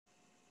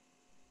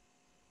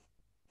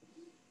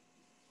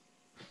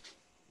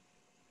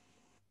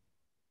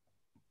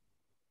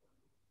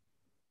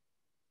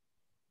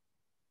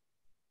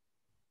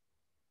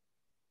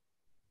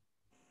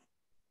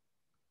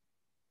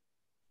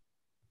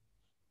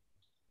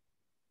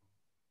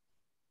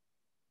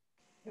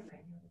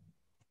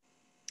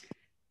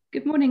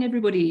Good morning,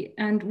 everybody,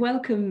 and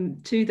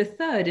welcome to the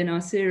third in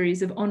our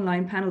series of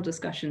online panel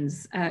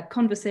discussions,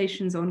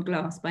 Conversations on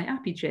Glass by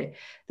Apice,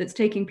 that's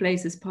taking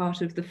place as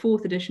part of the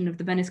fourth edition of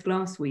the Venice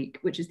Glass Week,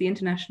 which is the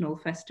international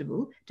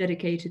festival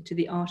dedicated to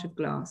the art of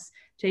glass,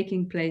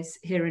 taking place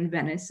here in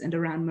Venice and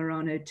around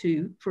Murano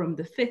too, from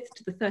the 5th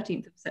to the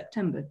 13th of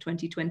September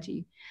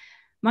 2020.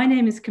 My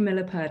name is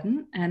Camilla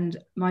Purden, and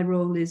my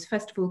role is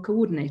Festival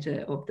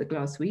Coordinator of the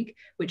Glass Week,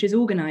 which is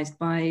organised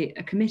by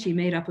a committee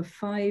made up of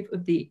 5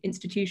 of the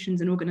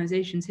institutions and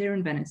organisations here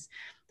in Venice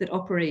that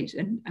operate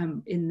in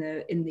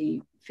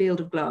the field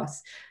of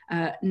glass,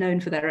 known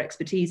for their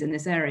expertise in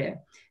this area.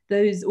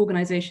 Those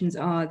organisations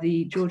are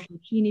the Giorgio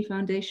Cini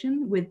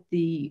Foundation with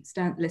the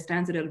Le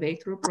Stanze del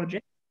Vetro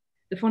project,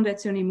 the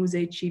Fondazione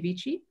Musei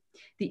Civici,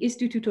 the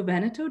Istituto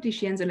Veneto di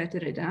Scienze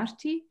Lettere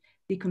d'Arti,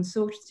 the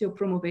Consorzio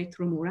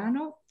Promovetro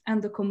Murano,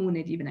 and the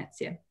Comune di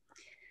Venezia.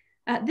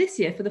 This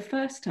year, for the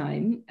first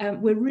time,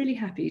 we're really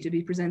happy to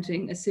be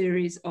presenting a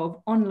series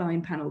of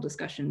online panel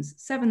discussions,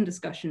 7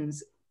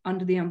 discussions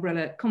under the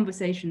umbrella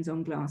Conversations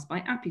on Glass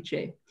by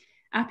Apice.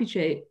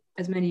 Apice,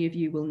 as many of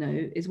you will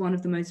know, is one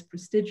of the most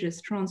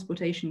prestigious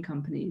transportation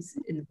companies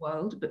in the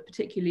world, but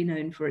particularly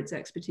known for its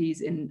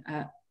expertise in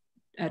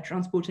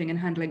transporting and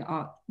handling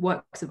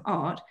works of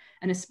art,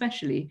 and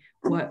especially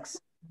works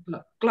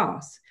of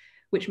glass,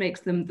 which makes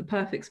them the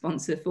perfect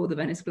sponsor for the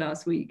Venice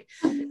Glass Week.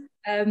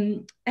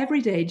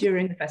 Every day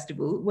during the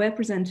festival, we're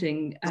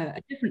presenting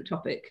a different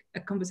topic,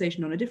 a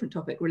conversation on a different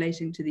topic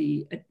relating to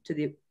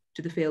the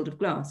field of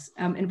glass,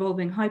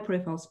 involving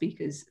high-profile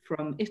speakers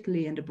from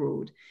Italy and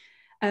abroad,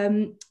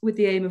 with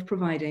the aim of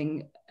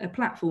providing a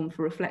platform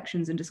for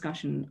reflections and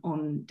discussion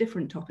on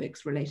different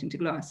topics relating to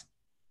glass.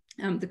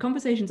 The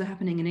conversations are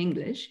happening in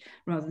English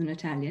rather than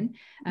Italian,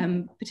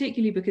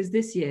 particularly because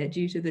this year,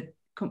 due to the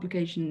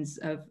complications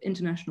of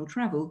international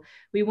travel,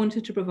 we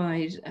wanted to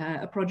provide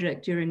a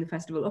project during the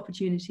festival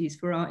opportunities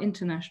for our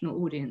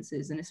international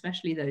audiences, and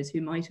especially those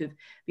who might have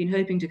been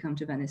hoping to come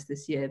to Venice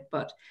this year,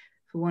 but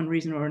for one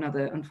reason or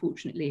another,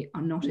 unfortunately,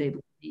 are not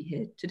able to be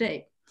here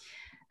today.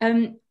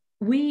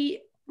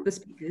 We, the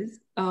speakers,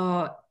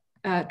 are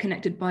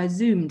connected by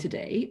Zoom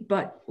today,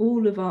 but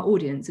all of our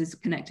audience is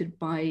connected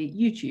by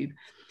YouTube.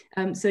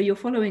 So you're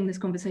following this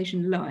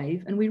conversation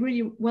live, and we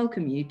really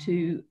welcome you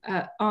to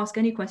ask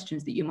any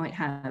questions that you might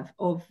have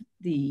of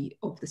the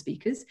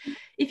speakers.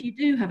 If you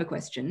do have a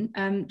question,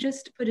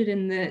 just put it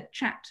in the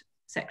chat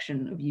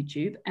section of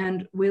YouTube,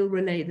 and we'll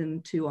relay them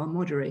to our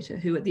moderator,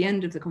 who at the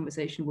end of the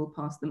conversation will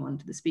pass them on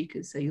to the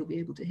speakers, so you'll be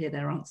able to hear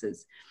their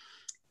answers.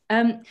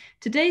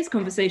 Today's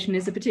conversation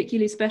is a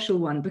particularly special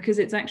one because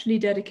it's actually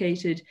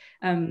dedicated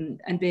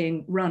and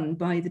being run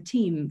by the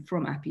team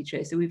from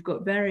Apice. So we've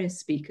got various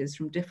speakers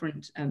from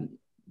different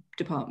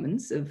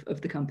departments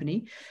of the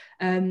company.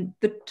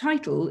 The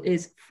title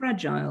is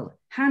Fragile,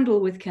 Handle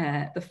with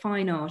Care, the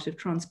Fine Art of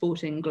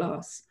Transporting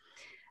Glass.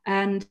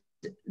 And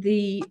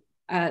the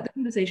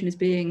conversation is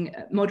being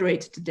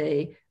moderated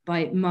today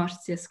by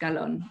Marzia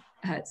Scalon.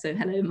 So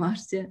hello,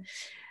 Marzia.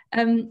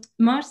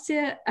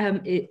 Marzia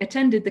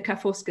attended the Ca'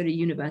 Foscari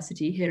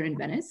University here in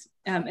Venice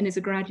and is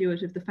a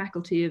graduate of the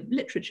Faculty of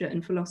Literature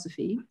and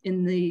Philosophy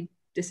in the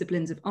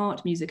disciplines of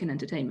art, music, and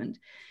entertainment.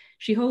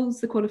 She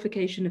holds the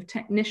qualification of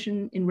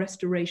technician in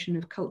restoration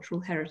of cultural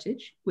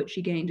heritage, which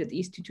she gained at the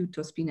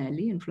Istituto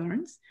Spinelli in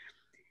Florence.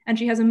 And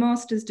she has a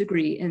master's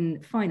degree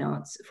in fine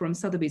arts from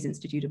Sotheby's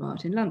Institute of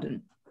Art in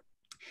London.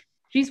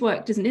 She's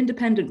worked as an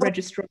independent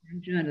registrar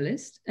and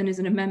journalist and is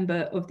a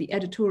member of the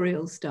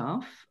editorial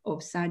staff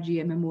of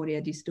Saggi e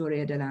Memoria di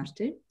Storia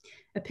dell'Arte,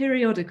 a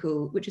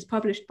periodical which is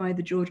published by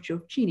the Giorgio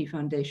Cini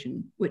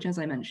Foundation, which, as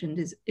I mentioned,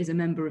 is a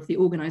member of the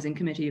organizing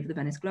committee of the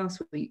Venice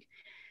Glass Week.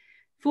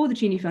 For the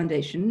Cini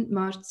Foundation,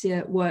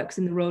 Marzia works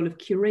in the role of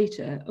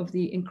curator of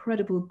the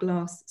incredible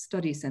Glass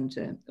Study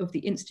Center of the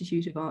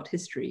Institute of Art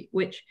History,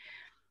 which,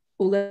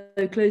 although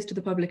closed to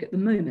the public at the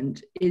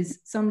moment, is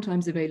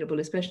sometimes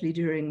available, especially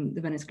during the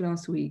Venice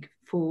Glass Week,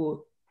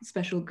 for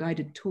special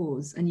guided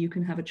tours, and you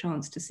can have a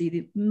chance to see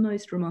the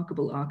most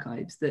remarkable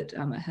archives that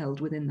are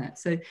held within that.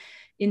 So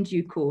in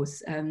due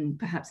course,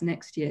 perhaps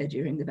next year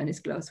during the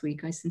Venice Glass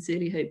Week, I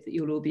sincerely hope that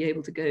you'll all be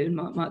able to go, and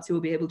Marzia will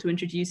be able to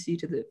introduce you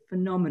to the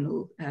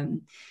phenomenal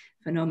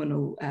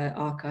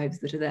archives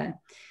that are there.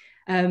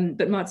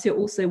 But Marzia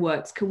also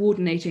works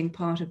coordinating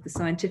part of the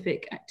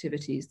scientific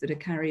activities that are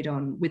carried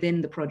on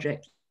within the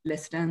project Le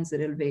Stanze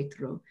del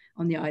Vetro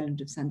on the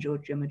island of San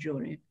Giorgio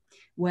Maggiore,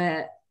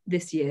 where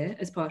this year,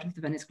 as part of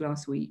the Venice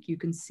Glass Week, you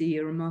can see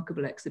a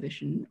remarkable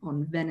exhibition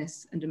on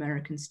Venice and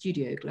American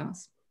studio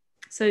glass.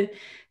 So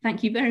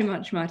thank you very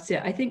much,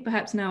 Marzia. I think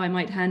perhaps now I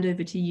might hand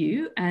over to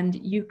you,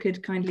 and you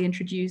could kindly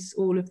introduce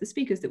all of the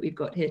speakers that we've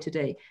got here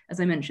today.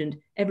 As I mentioned,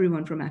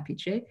 everyone from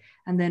Apice.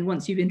 And then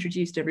once you've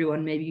introduced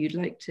everyone, maybe you'd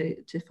like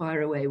to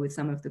fire away with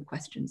some of the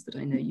questions that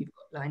I know you've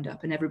got lined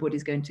up, and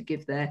everybody's going to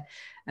give their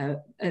a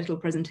little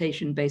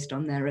presentation based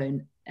on their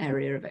own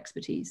area of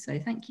expertise. So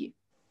thank you.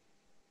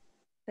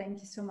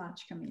 Thank you so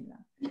much, Camilla.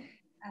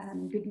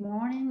 And good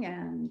morning,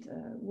 and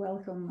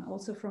welcome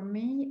also from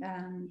me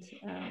and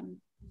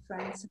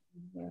friends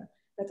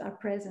that are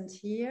present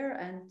here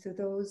and to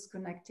those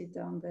connected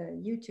on the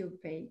YouTube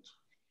page.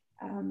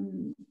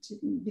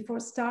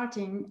 Before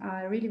starting,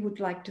 I really would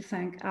like to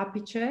thank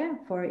Apice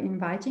for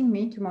inviting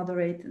me to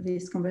moderate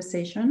this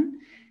conversation,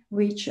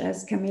 which,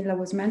 as Camilla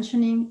was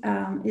mentioning,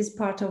 is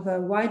part of a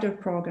wider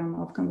program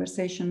of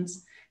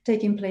conversations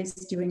taking place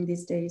during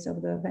these days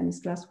of the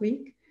Venice Glass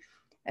Week.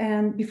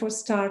 And before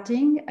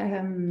starting,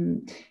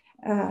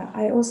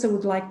 I also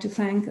would like to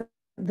thank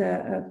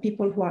the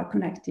people who are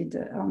connected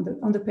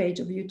on the page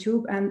of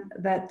YouTube and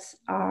that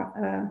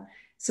are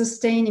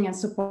sustaining and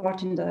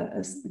supporting the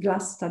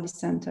Glass Study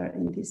Center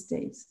in these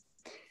days.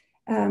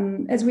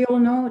 As we all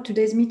know,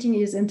 today's meeting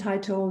is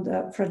entitled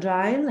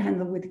Fragile,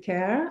 Handle with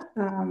Care,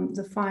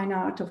 the Fine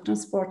Art of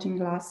Transporting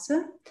Glass,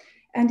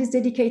 and is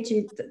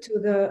dedicated to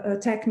the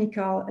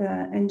technical,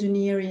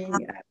 engineering,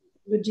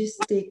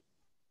 logistic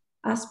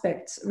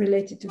aspects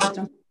related to the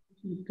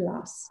transportation of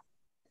glass.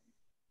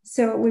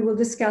 So we will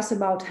discuss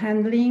about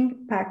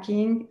handling,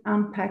 packing,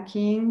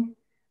 unpacking,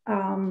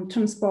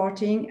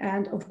 transporting,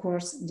 and of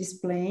course,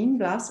 displaying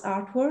glass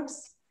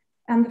artworks.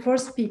 And the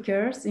first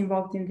speakers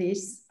involved in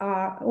this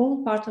are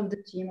all part of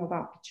the team of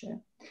Apice,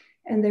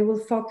 and they will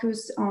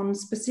focus on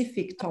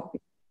specific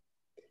topics,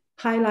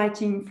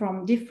 highlighting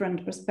from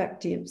different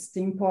perspectives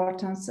the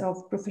importance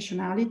of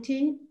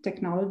professionality,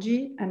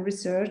 technology, and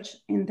research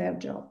in their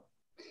job.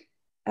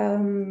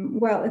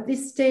 Well, at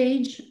this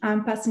stage,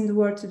 I'm passing the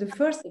word to the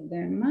first of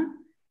them,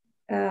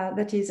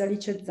 that is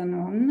Alice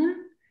Zanon,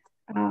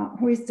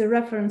 who is the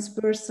reference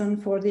person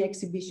for the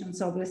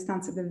exhibitions of Le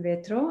Stanze del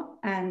Vetro,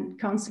 and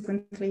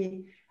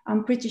consequently,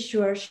 I'm pretty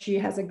sure she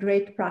has a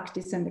great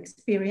practice and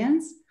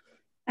experience,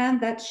 and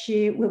that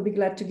she will be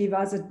glad to give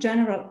us a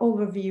general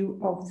overview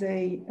of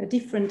the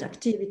different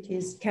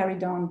activities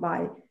carried on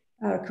by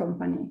our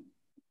company.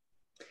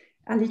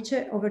 Alice,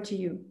 over to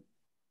you.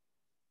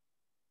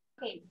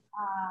 Okay,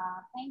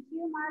 thank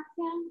you,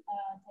 Martin.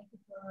 Thank you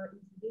for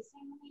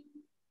introducing me.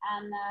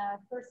 And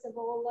first of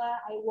all,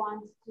 I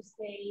want to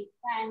say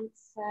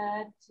thanks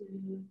to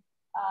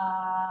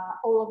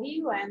all of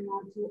you and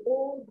to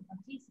all the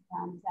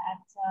participants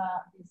at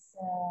this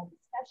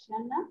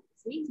discussion,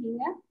 this meeting.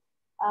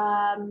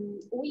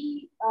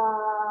 We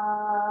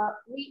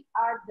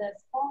are the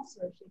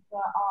sponsorship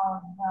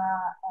of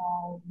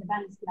the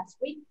Venice Glass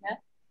Week.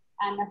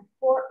 And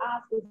for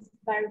us, it's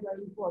very,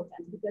 very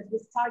important because we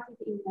started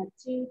in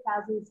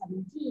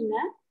 2017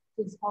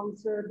 to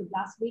sponsor the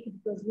Glass Week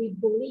because we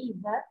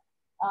believe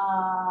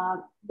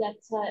that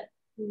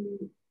to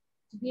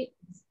be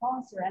the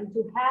sponsor and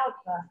to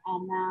help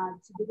and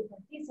to be the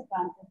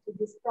participant to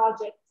this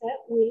project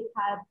will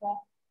have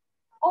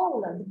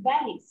all the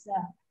Venice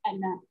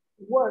and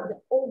world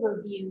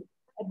overview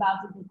about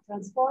the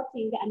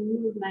transporting and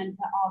movement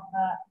of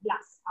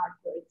glass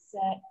artworks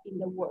in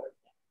the world.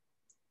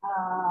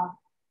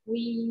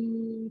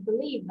 We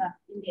believe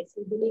in this.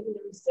 We believe in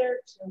the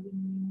research. We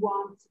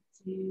want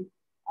to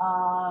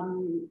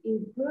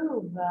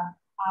improve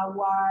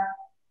our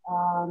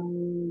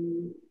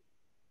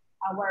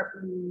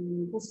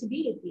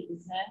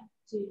possibilities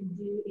to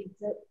do it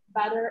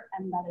better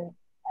and better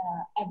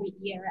every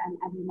year and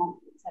every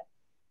moment.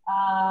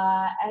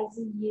 As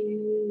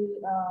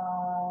you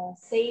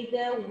said,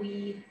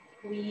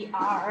 we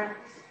are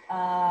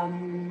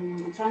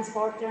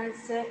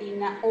transporters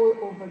in all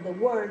over the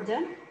world,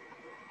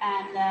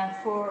 and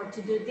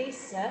to do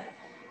this,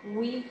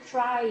 we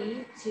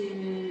try to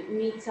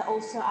meet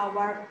also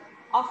our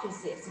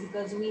offices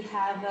because we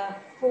have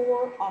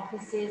 4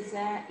 offices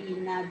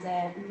in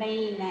the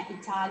main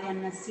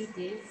Italian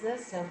cities,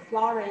 so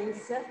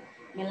Florence,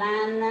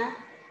 Milan,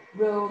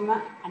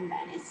 Rome, and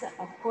Venice.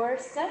 Of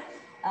course,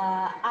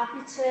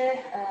 Apice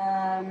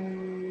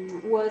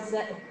was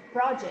a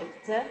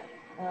project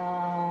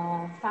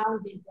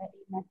founded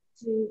in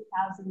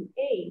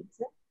 2008,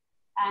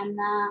 and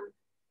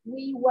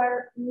we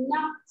were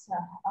not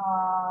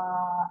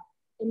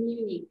a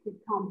unique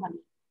company.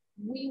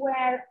 We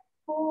were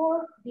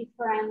 4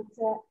 different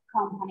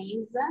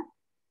companies,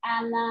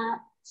 and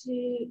to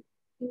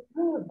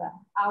improve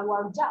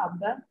our job,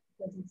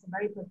 because it's a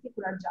very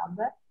particular job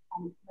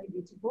and very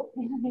beautiful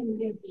in my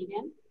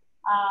opinion,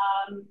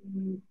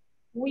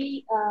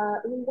 we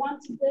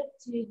wanted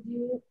to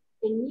do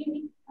a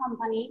unique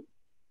company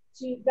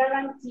to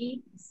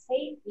guarantee the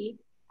safety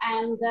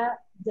and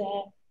the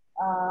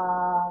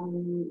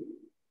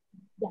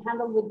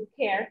handle with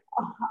care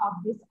of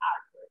these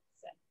artworks.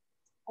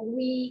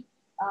 We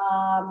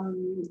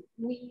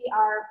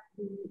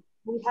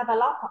have a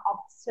lot of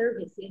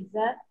services,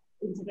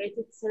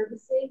 integrated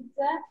services,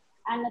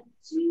 and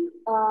to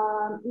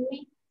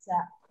meet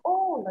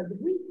all the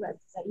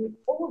requests in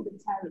all the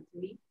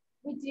territory,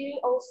 we do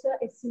also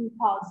a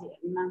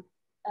symposium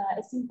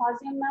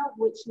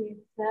which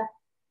meets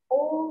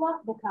all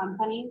the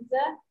companies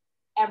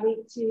every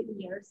 2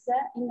 years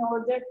in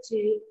order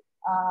to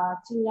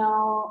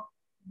know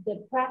the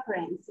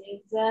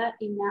preferences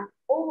in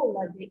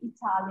all the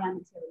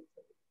Italian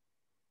territory.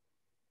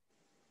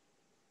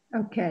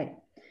 Okay,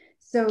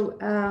 So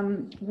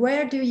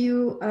where do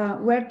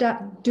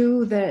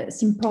the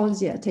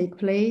symposia take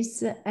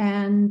place,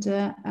 and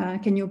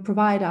can you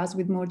provide us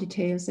with more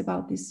details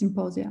about this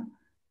symposia?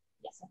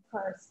 Yes, of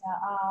course.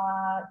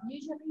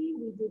 Usually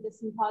we do the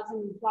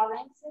symposium in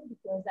Florence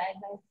because, as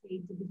I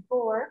said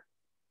before,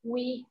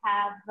 we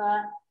have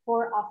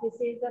 4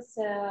 offices.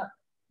 So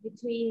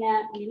between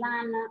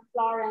Milan,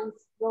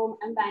 Florence, Rome,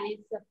 and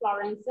Venice,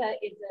 Florence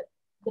is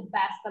the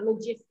best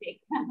logistic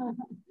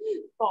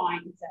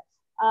point.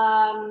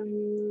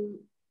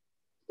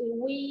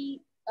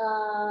 We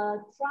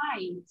try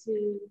to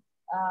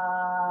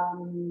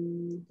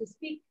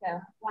speak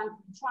one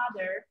to each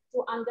other to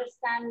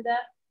understand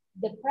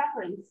the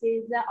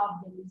preferences of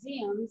the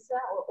museums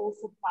or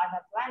also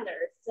private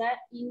lenders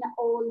in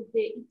all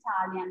the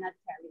Italian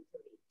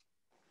territory.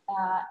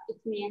 It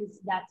means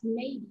that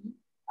maybe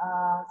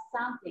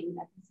something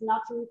that is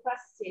not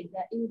requested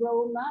in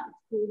Rome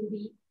could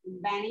be in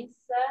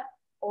Venice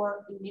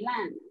or in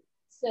Milan.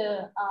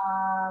 So,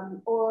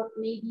 or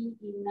maybe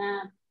in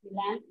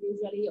Milan,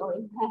 usually, or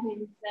in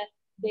Venice,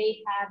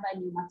 they have a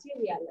new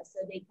material, so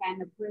they can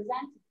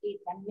present it,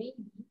 and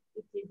maybe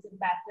it is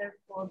better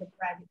for the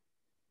credit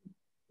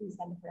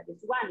instead of credit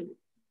one.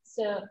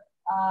 So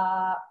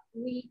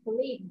we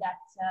believe that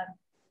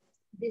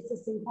this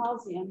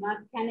symposium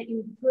can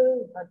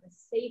improve the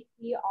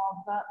safety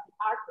of the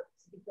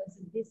artworks, because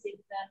this is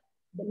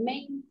the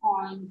main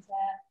point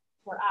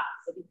for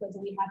us, because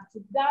we have to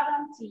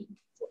guarantee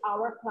to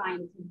our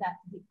clients that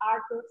the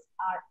artworks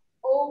are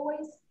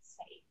always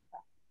safe.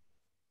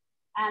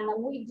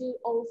 And we do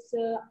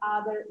also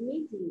other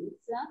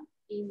meetings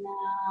in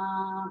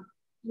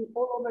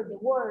all over the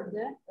world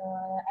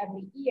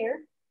every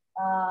year.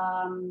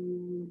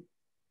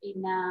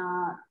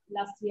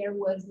 Last year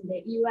was in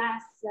the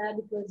US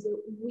because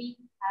we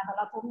have a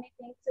lot of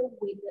meetings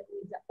with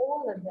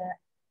all of the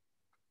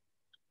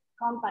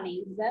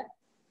companies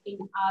in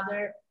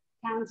other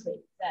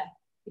countries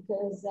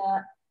because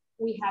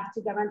we have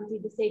to guarantee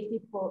the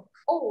safety for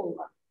all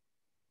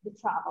the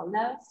travel.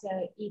 No? So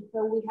if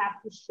we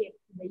have to ship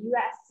to the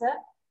US,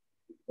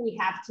 we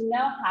have to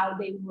know how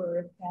they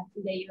work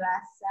in the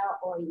US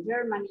or in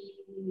Germany,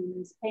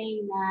 in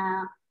Spain,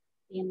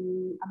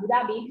 in Abu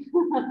Dhabi,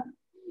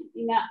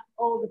 in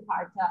all the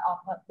parts of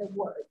the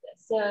world.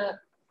 So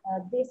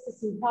this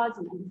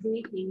symposium and these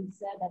meetings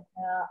that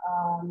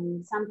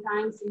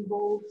sometimes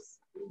involve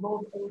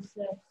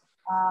also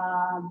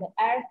the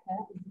ERC,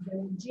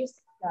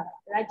 the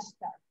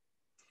register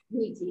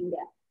meeting.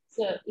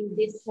 So in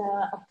this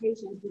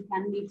occasion, we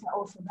can meet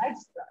also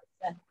registrars.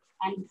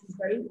 And this is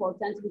very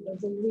important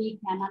because we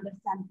can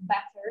understand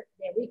better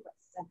their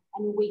requests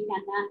and we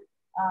can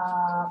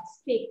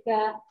speak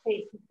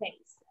face to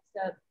face.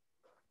 So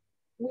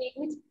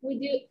we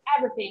do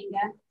everything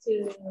to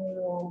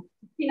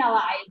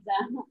finalize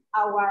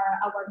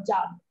our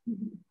job.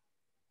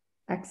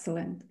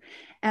 Excellent.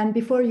 And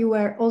before, you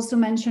were also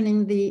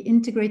mentioning the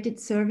integrated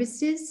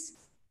services.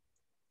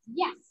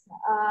 Yes,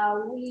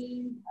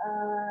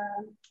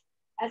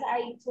 as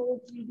I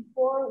told you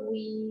before,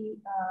 we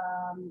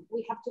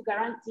have to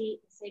guarantee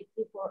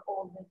safety for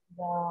all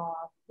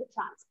the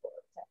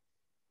transport.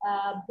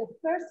 The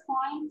first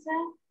point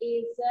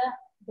is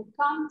the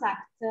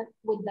contact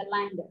with the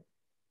lender,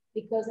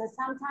 because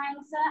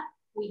sometimes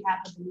we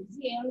have the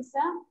museums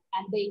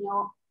and they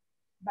know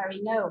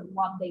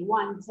what they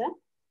want.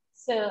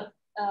 So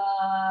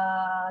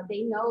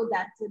they know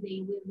that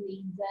they will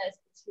need a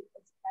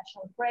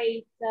special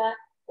freight,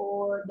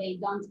 or they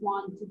don't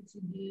want to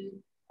do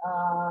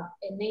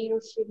an air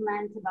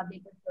shipment, but they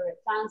prefer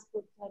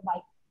transport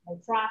by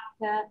truck.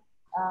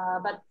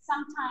 But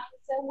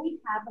sometimes we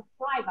have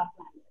private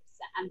lenders,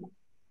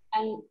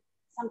 and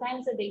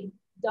sometimes they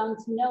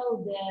don't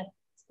know the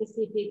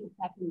specific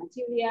packing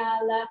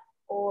material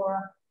or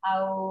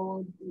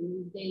how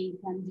they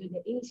can do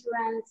the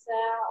insurance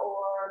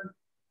or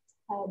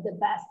the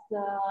best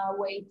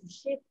way to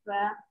ship.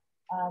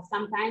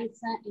 Sometimes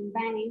in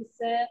Venice,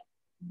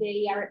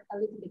 they are a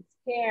little bit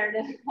scared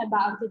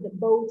about the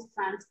boat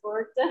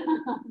transport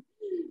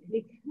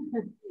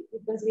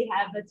because we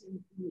have to,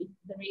 if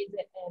there is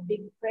a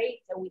big freight,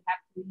 so we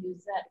have to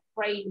use a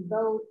crane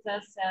boat.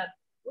 So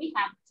we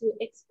have to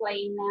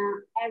explain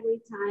every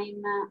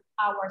time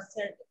our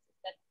services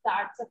that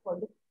starts for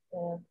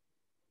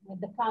with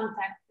the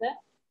contact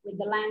with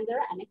the lender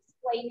and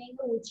explaining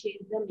which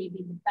is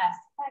maybe the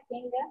best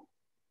packing.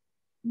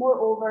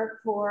 Moreover,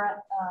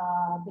 for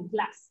the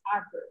glass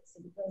artworks,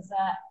 because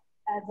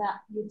as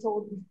you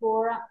told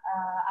before,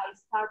 I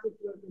started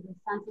working with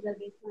Santo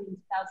Daviso in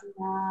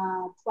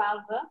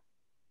 2012,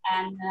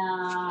 and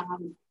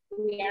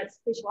we are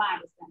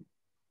specialized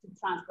to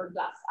transport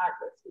glass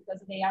artworks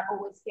because they are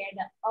always scared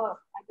that, oh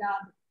my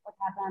God, what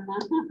happened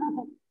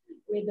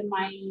with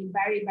my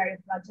very, very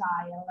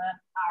fragile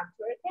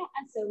artwork.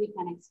 And so we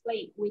can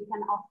explain. We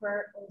can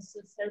offer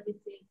also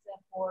services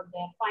for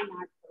the fine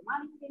art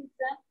formalities,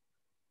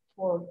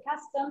 for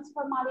customs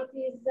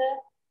formalities.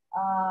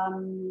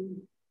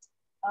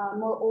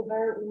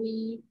 Moreover,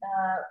 we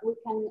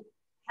can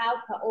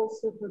help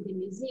also for the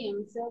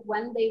museums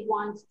when they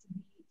want to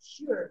be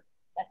sure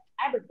that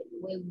everything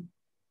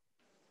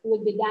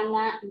will be done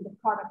in the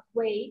correct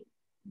way.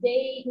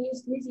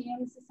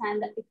 Museums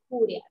send a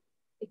courier.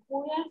 A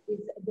courier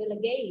is a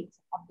delegate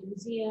of the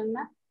museum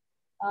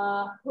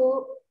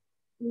who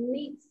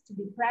needs to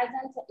be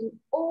present in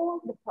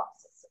all the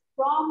process,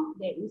 from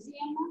the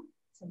museum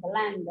to the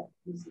land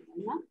museum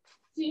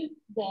to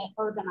the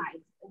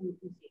organized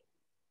museum.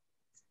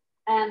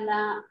 And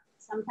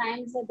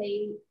sometimes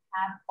they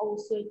have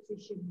also to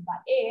ship by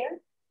air,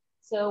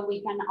 so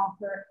we can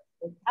offer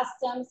the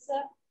customs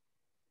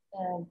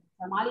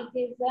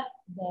formalities,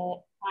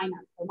 the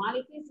final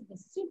formalities, the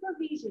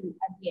supervision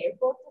at the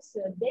airport, so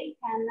they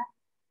can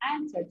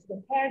enter to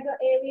the cargo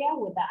area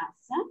with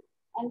us,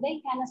 and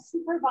they can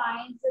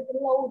supervise the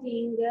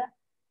loading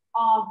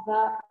of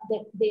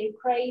their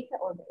crate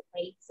or their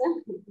crates,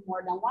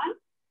 more than one,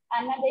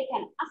 and then they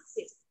can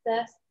assist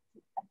at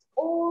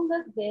all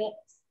the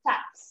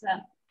steps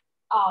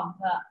of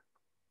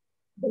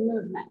the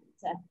movement.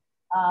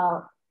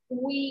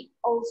 We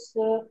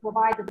also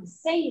provide the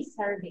same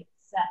service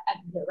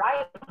at the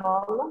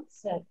arrival,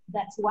 so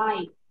that's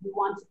why we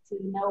wanted to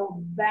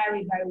know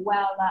very, very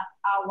well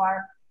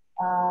our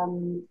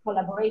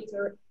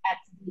collaborator at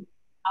the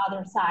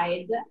other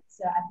side,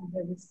 so at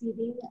the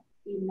receiving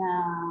in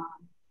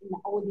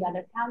all the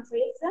other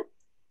countries.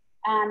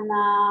 And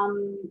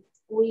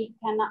we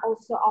can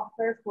also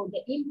offer for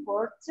the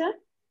import,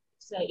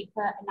 so if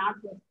an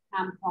artwork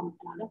comes from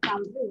another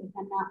country, we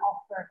can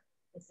offer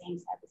the same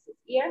services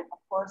here. Of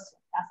course,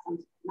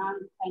 customs,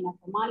 non-final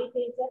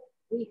formalities.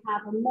 We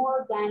have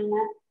more than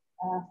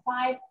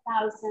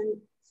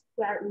 5,000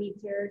 square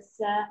meters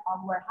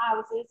of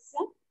warehouses.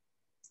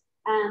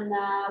 And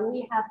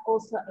we have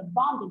also a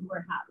bonded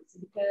warehouse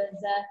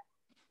because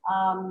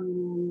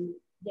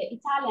the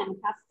Italian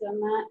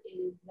custom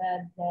is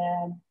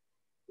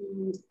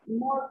the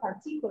more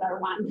particular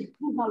one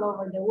all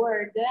over the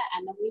world.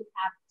 And we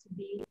have to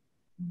be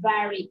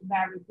very,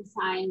 very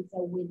precise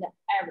with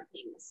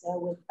everything. So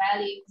with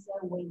values,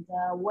 with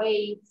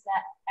weights,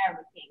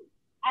 everything.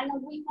 And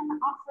we can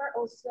offer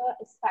also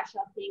a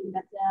special thing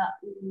that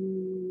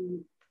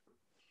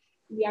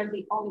we are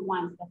the only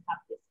ones that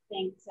have this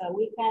thing. So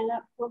we can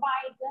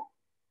provide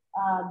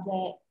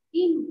the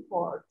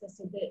import.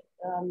 So the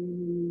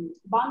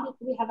bonded,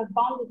 we have a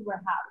bonded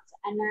warehouse,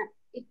 and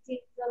it is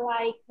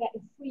like a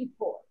free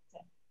port,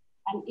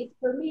 and it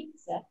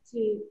permits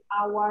to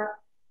our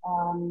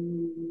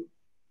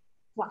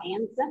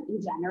clients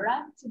in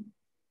general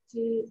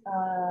to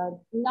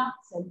not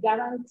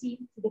guarantee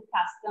to the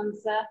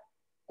customs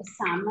a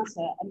sum,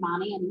 so a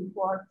money, an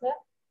import,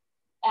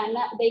 and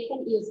they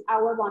can use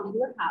our bonded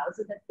warehouse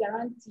that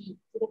guarantee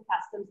to the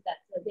customs that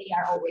they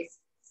are always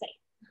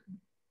safe.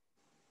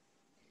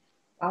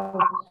 Wow,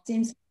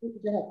 seems good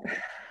job.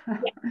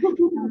 Yeah.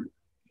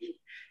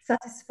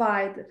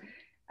 Satisfied.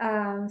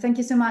 Thank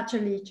you so much,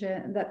 Alice.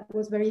 That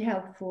was very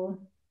helpful.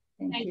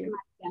 Thank you.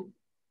 Marcia.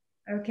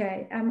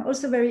 Okay, I'm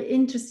also very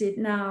interested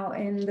now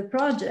in the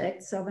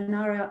projects of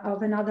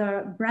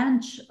another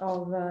branch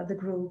of the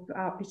group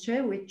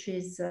Apice, which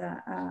is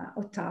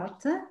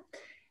OTART.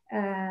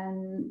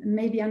 And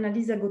maybe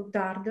Annalisa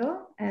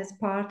Gottardo, as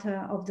part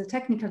of the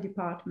technical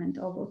department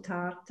of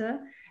OTART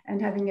and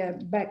having a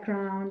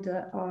background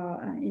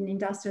in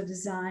industrial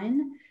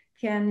design,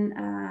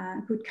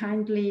 could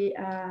kindly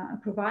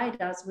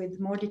provide us with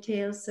more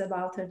details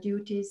about her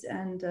duties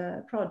and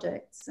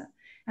projects.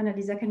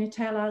 Annalisa, can you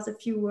tell us a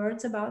few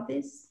words about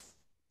this?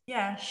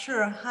 Yeah,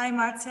 sure. Hi,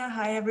 Marcia.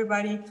 Hi,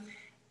 everybody.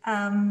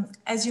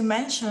 As you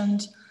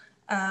mentioned,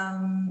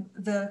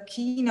 the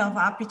key of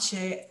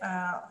Apice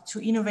to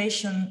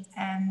innovation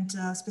and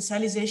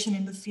specialization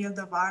in the field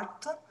of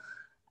art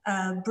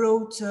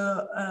brought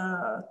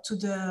to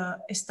the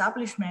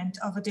establishment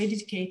of a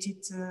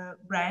dedicated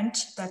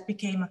branch that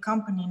became a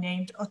company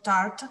named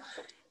OTART.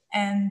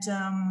 And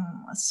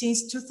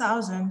since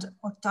 2000,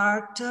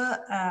 OTART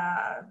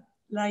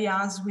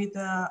liaises with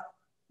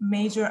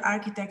major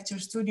architecture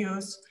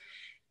studios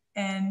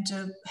and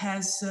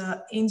has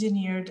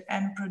engineered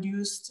and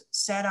produced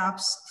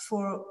setups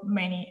for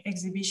many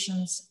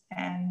exhibitions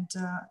and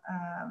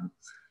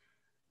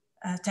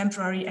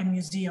temporary and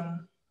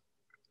museum.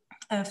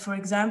 For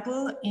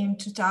example, in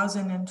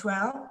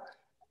 2012,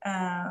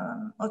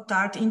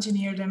 OTART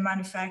engineered and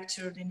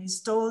manufactured and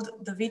installed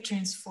the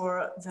vitrines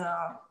for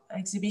the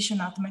exhibition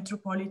at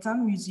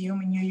Metropolitan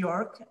Museum in New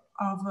York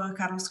of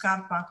Carlo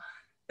Scarpa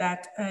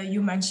that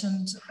you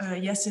mentioned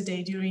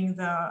yesterday during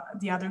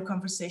the other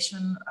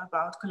conversation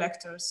about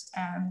collectors,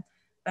 and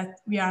that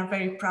we are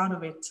very proud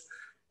of it.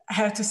 I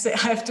have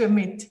to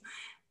admit.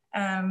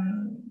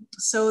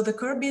 So the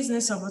core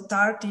business of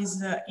OTART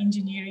is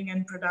engineering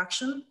and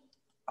production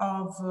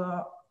of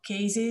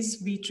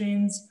cases,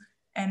 vitrines,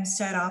 and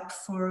setup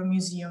for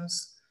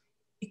museums.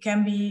 It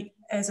can be,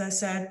 as I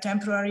said,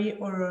 temporary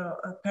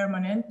or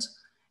permanent.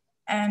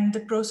 And the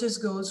process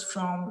goes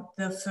from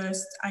the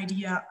first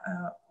idea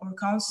or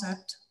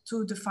concept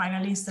to the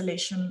final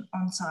installation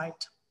on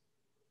site.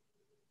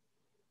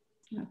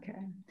 Okay,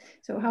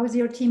 so how is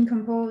your team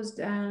composed,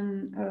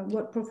 and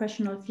what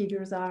professional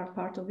figures are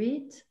part of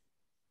it?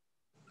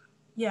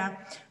 Yeah,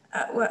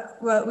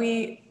 well,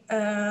 we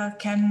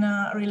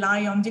can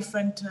rely on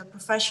different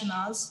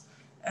professionals,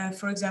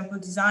 for example,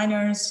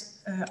 designers,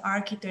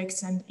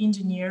 architects, and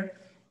engineers,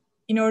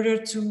 in order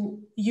to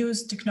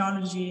use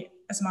technology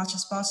as much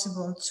as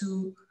possible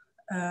to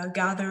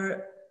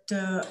gather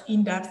the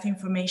in-depth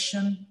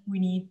information we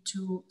need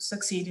to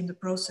succeed in the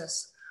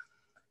process.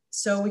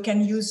 So we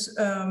can use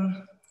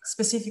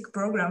specific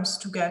programs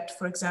to get,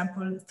 for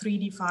example,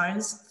 3D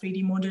files,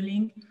 3D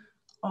modeling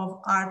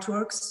of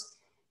artworks,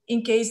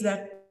 in case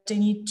that they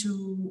need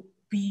to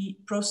be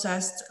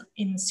processed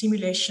in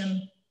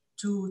simulation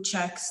to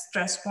check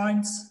stress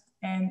points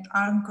and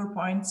anchor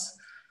points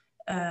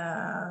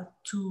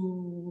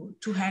to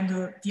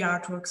handle the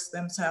artworks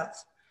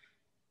themselves.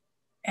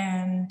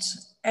 And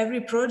every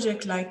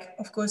project, like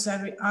of course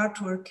every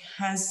artwork,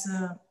 has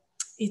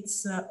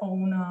its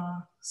own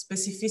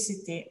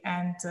specificity,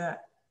 and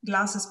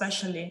glass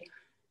especially,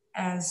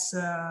 as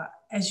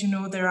you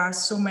know, there are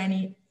so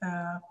many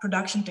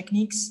production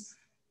techniques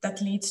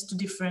that leads to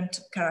different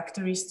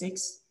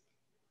characteristics,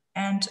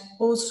 and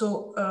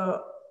also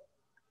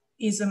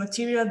is a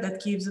material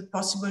that gives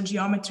possible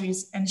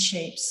geometries and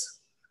shapes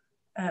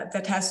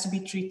that has to be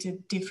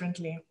treated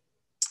differently.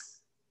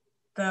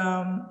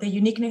 The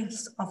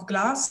uniqueness of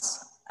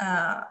glass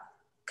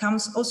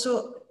comes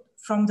also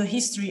from the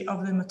history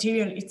of the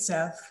material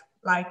itself.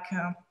 Like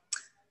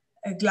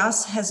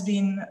glass has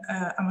been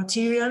a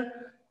material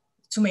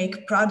to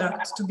make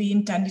product to be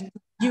intended to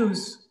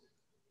use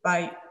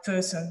by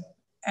person.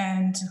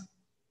 And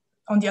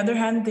on the other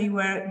hand, they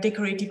were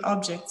decorative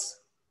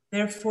objects.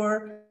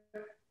 Therefore,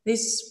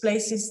 this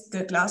places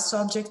the glass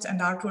objects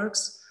and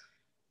artworks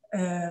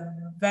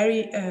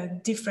very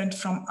different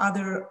from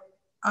other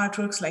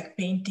artworks like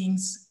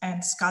paintings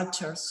and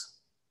sculptures,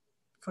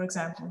 for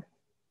example.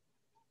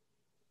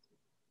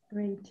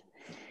 Great.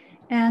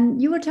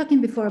 And you were talking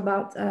before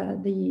about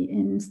the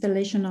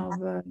installation of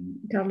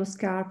Carlo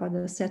Scarpa,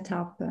 the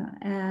setup,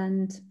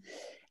 and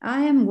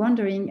I am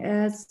wondering,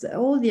 as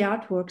all the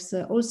artworks,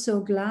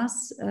 also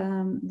glass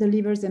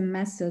delivers a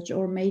message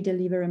or may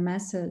deliver a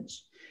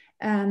message.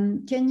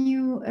 Can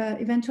you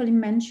eventually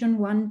mention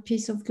one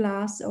piece of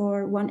glass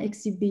or one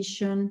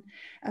exhibition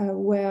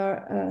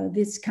where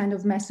this kind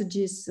of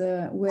messages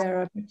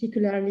were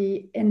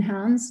particularly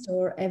enhanced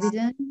or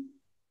evident?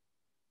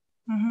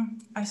 Mm-hmm.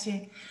 I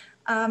see.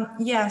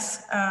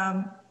 Yes,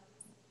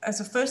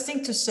 as a first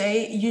thing to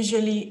say,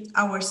 usually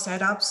our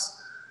setups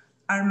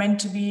are meant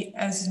to be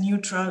as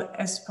neutral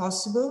as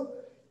possible,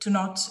 to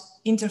not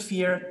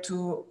interfere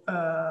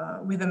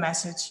with the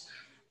message,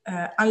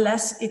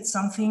 unless it's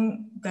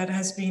something that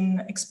has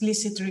been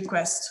explicit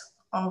request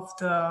of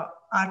the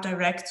art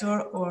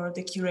director or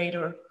the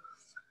curator.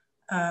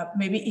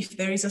 Maybe if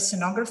there is a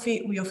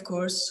scenography, we of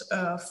course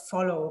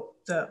follow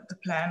the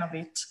plan of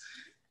it.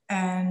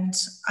 And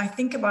I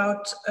think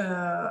about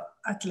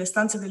at Le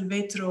Stanze del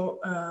Vetro,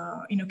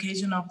 in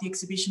occasion of the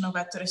exhibition of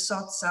Ettore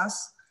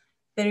Sottsass,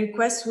 the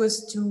request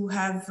was to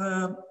have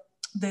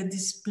the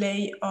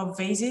display of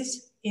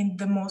vases in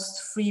the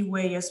most free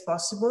way as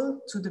possible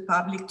to the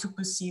public to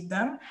perceive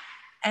them,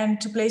 and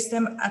to place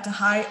them at a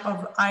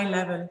eye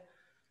level.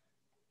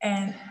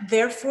 And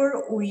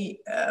therefore we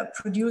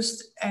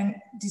produced and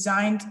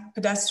designed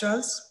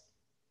pedestals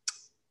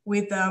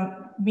with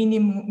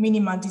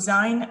minimal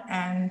design,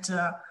 and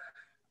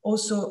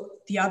also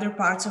the other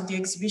parts of the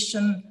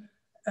exhibition,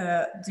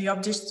 the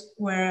objects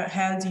were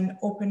held in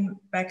open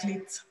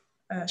backlit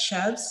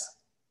shelves.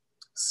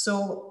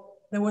 So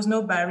there was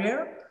no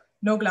barrier,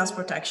 no glass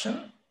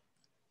protection.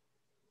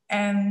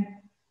 And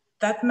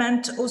that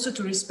meant also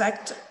to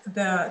respect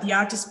the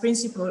artist's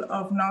principle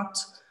of not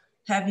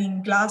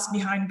having glass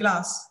behind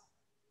glass,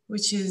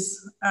 which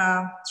is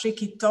a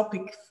tricky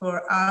topic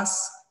for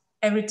us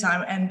every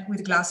time, and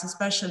with glass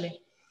especially.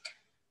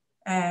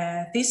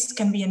 This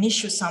can be an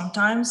issue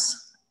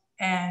sometimes,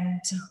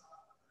 and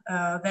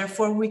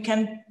therefore we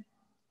can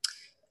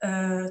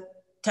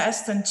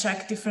test and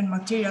check different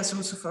materials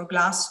also for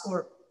glass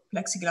or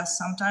plexiglass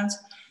sometimes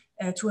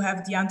to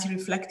have the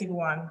anti-reflective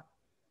one.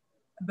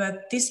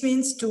 But this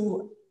means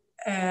to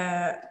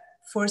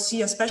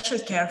foresee a special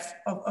care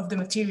of the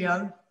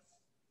material,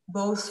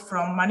 both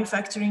from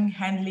manufacturing,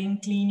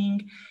 handling,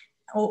 cleaning,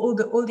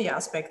 all the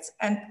aspects.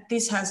 And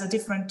this has a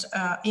different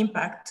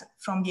impact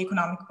from the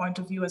economic point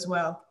of view as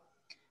well.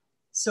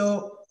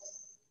 So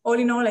all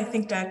in all, I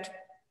think that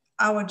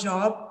our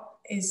job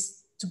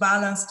is to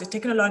balance the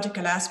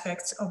technological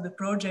aspects of the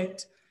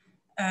project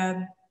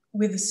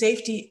with the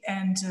safety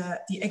and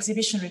the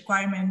exhibition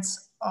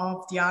requirements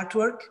of the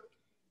artwork,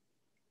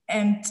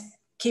 and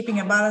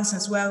keeping a balance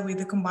as well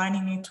with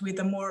combining it with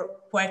the more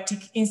poetic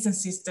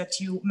instances that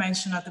you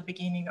mentioned at the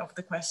beginning of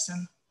the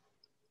question.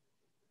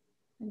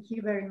 Thank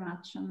you very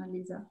much,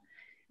 Annalisa.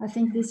 I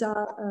think these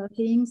are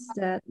things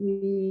that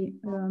we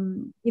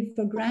give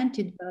for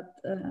granted,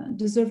 but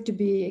deserve to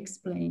be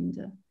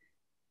explained.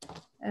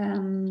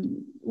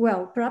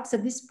 Well, perhaps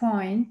at this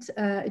point,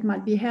 it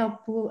might be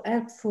helpful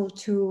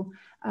to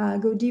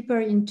go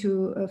deeper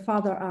into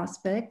further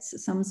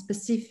aspects, some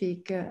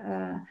specific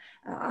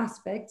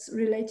aspects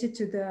related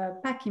to the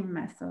packing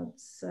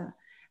methods.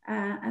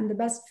 And the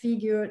best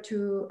figure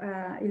to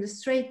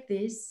illustrate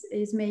this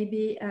is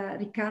maybe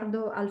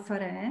Riccardo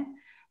Alfare,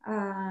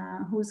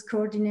 who's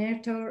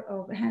coordinator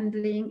of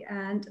handling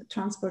and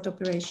transport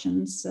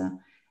operations.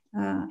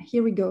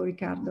 Here we go,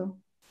 Riccardo.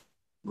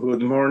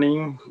 Good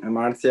morning,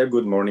 Marcia.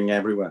 Good morning,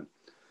 everyone.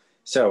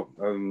 So,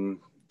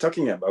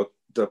 talking about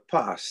the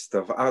past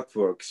of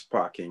artworks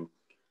packing,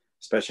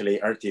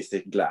 especially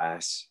artistic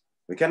glass,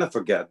 we cannot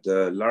forget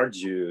the large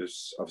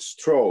use of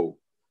straw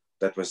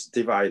that was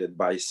divided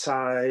by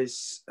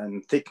size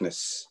and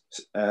thickness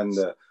and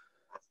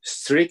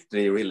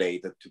strictly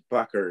related to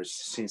packers'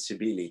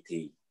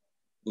 sensibility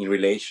in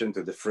relation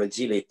to the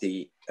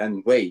fragility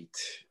and weight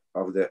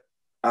of the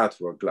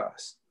artwork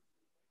glass.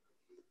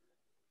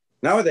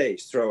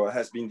 Nowadays, straw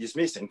has been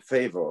dismissed in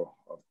favor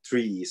of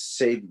trees,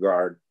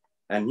 safeguard,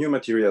 and new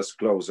materials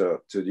closer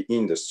to the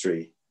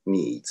industry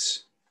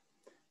needs.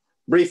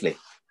 Briefly,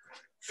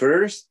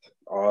 first,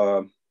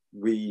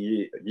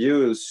 we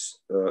use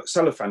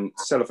cellophane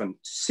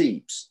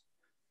sieves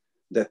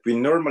that we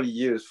normally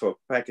use for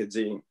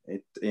packaging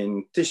it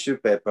in tissue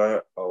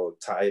paper or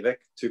Tyvek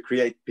to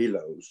create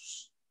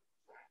pillows.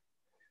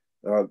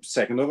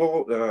 Second of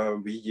all,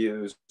 we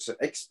use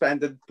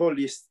expanded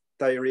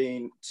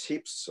polystyrene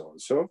chips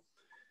also,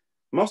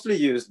 mostly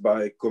used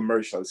by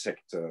commercial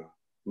sector.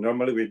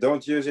 Normally we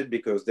don't use it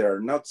because they are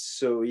not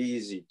so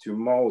easy to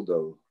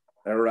model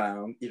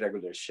around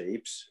irregular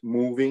shapes,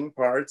 moving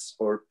parts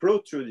or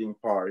protruding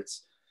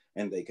parts,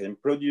 and they can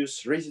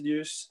produce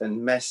residues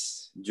and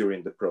mess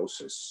during the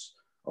process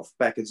of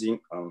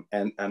packaging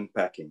and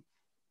unpacking.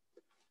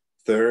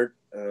 Third,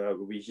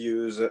 we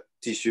use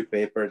tissue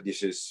paper.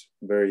 This is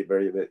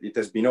it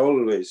has been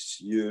always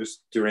used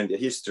during the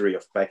history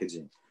of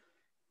packaging.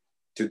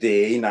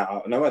 Today,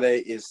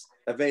 nowadays is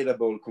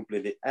available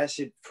completely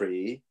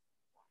acid-free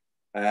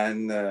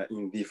and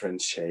in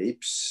different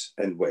shapes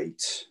and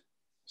weights.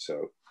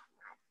 So,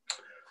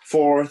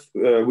 fourth,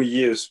 we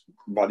use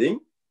budding,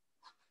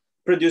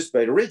 produced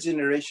by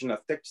regeneration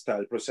of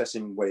textile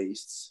processing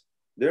wastes.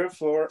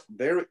 Therefore,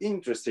 very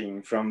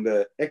interesting from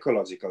the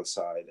ecological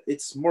side.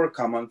 It's more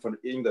common for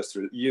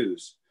industrial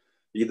use.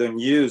 You don't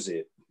use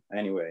it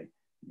anyway,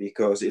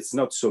 because it's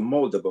not so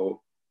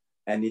moldable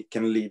and it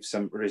can leave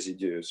some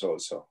residues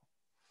also.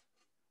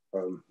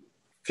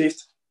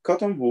 Fifth,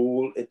 cotton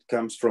wool, it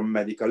comes from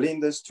medical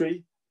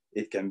industry.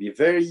 It can be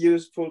very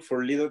useful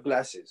for little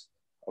glasses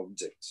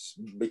objects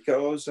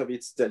because of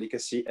its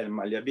delicacy and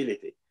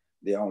malleability.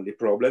 The only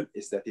problem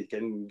is that it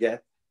can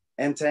get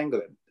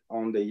entangled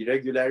on the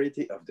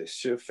irregularity of the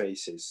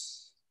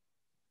surfaces.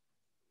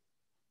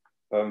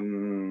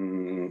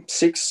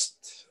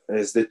 Sixth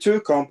is the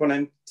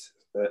two-component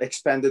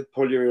expanded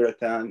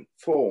polyurethane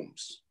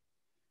foams.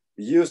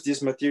 The use of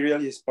this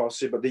material is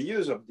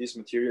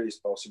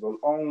possible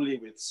only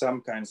with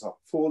some kinds of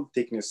full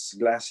thickness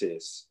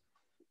glasses,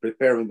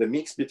 preparing the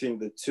mix between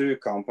the two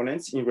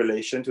components in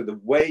relation to the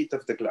weight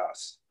of the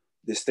glass.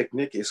 This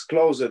technique is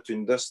closer to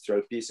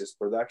industrial pieces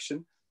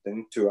production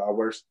than to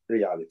our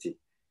reality,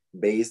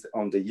 based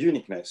on the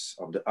uniqueness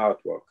of the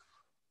artwork.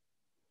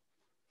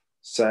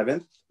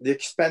 Seventh, the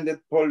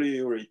expanded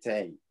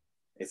polyurethane.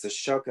 It's a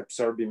shock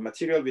absorbing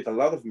material with a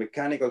lot of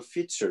mechanical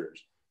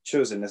features,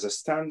 chosen as a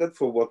standard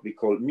for what we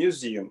call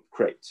museum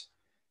crate.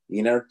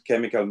 Inert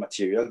chemical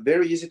material,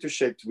 very easy to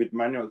shape with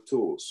manual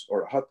tools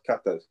or hot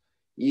cutters,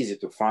 easy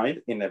to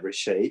find in every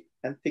shape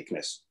and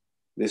thickness.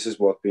 This is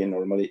what we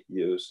normally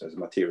use as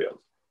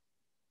material.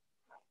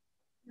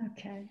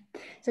 Okay,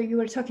 so you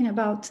were talking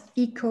about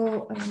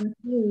eco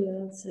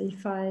materials,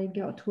 if I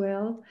got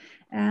well.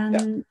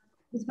 And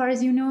as far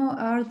as you know,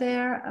 are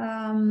there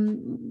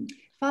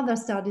further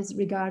studies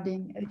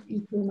regarding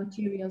eco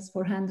materials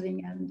for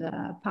handling and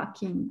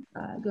packing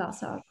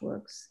glass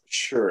artworks?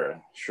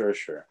 Sure.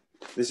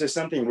 This is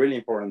something really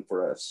important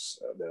for us,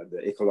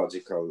 the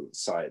ecological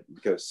side,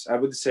 because I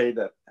would say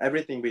that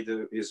everything we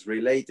do is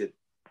related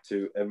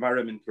to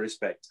environment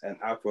respect and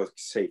artwork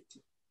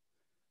safety.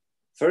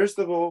 First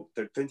of all,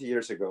 20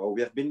 years ago,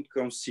 we have been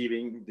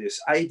conceiving this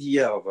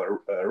idea of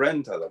a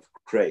rental of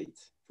crate,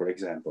 for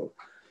example,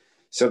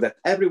 so that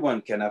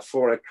everyone can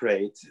afford a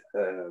crate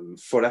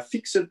for a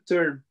fixed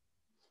term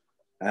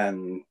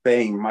and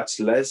paying much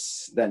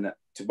less than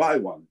to buy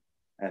one.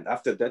 And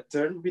after that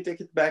term, we take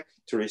it back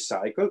to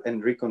recycle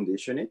and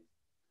recondition it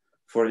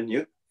for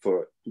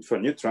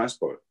new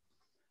transport.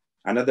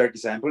 Another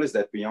example is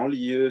that we only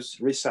use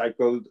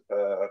recycled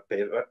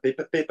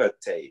paper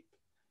tape,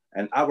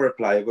 and our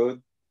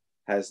plywood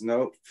has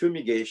no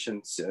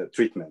fumigation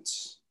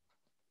treatments.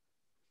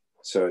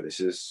 So this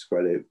is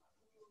quite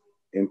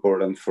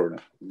important for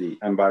the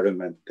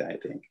environment, I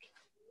think.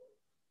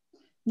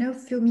 No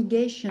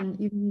fumigation,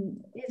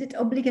 is it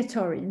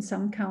obligatory in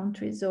some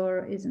countries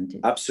or isn't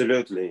it?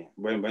 Absolutely.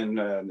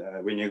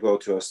 When you go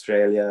to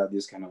Australia,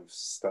 these kind of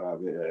stuff,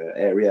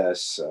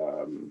 areas,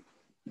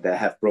 they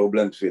have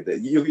problems with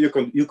it.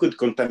 You could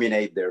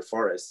contaminate their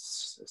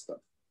forests and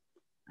stuff.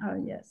 Oh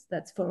yes,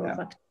 that's for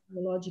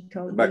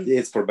bacteriological. But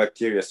it's for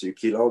bacteria, so you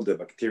kill all the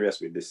bacteria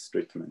with this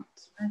treatment.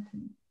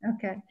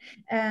 Okay,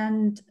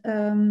 and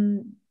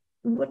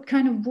what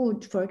kind of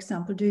wood, for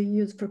example, do you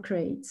use for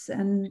crates?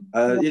 And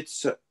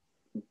it's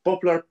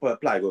poplar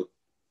plywood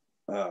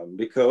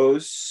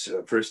because,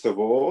 first of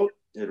all,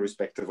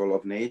 irrespective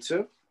of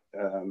nature,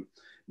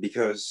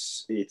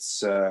 because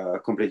it's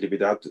completely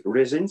without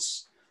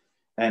resins,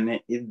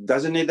 and it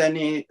doesn't need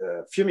any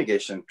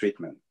fumigation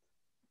treatment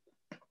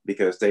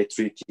because they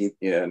treat it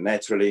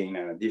naturally in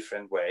a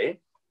different way.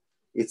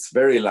 It's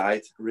very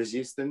light,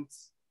 resistant,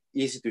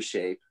 easy to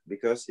shape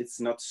because it's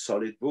not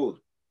solid wood.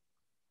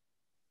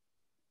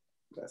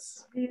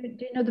 Yes. Do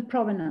you know the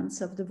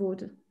provenance of the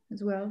wood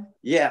as well?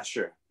 Yeah,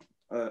 sure.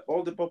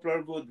 All the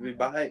poplar wood we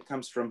buy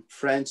comes from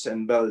French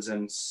and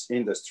Belgian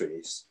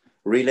industries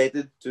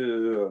related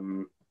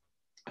to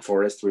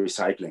forest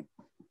recycling.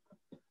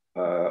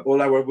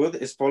 All our wood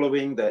is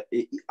following the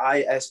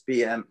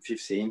ISPM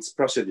 15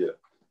 procedure.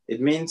 It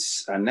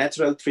means a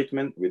natural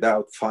treatment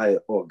without fire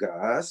or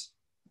gas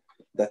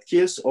that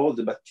kills all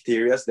the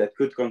bacteria that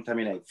could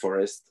contaminate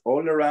forests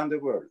all around the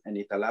world. And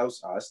it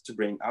allows us to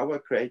bring our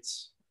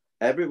crates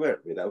everywhere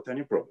without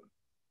any problem.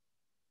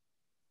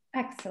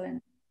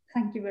 Excellent.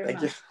 Thank you very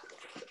much.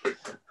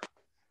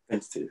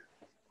 Thanks to you.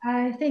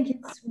 I think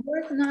it's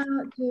worth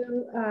now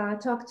to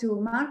talk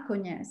to Marco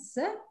Gnes,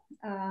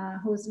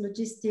 who's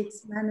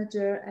logistics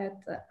manager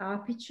at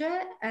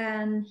Apice,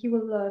 and he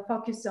will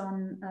focus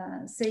on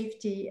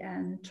safety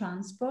and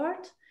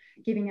transport,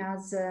 giving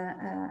us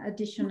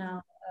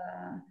additional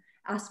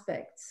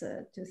aspects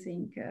to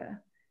think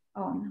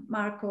on.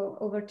 Marco,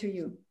 over to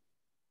you.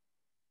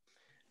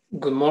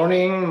 Good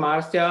morning,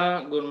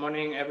 Marcia. Good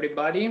morning,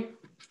 everybody.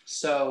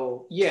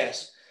 So,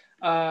 yes.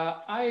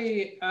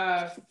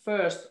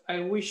 First, I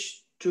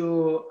wish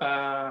to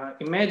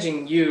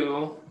imagine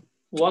you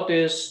what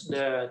is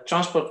the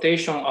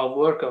transportation of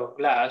work of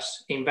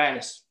glass in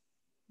Venice,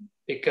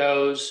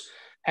 because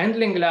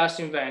handling glass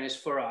in Venice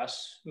for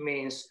us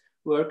means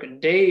work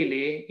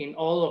daily in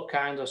all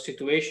kinds of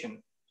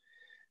situations.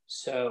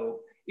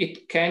 So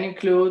it can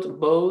include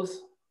both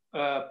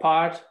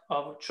part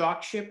of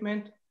truck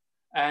shipment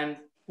and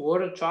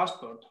water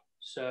transport.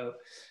 So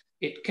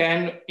it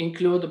can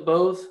include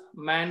both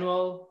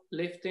manual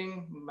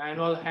lifting,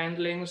 manual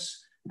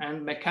handlings,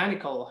 and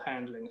mechanical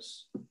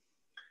handlings.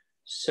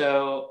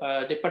 So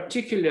the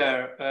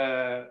particular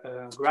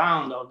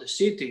ground of the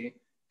city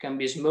can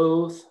be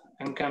smooth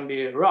and can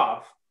be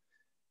rough.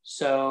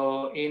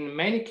 So in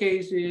many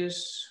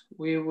cases,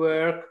 we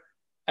work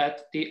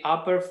at the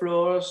upper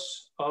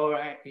floors or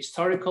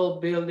historical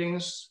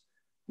buildings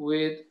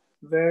with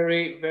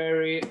very,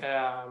 very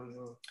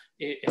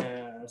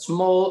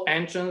small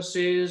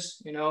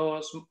entrances, you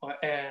know,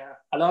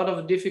 a lot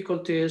of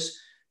difficulties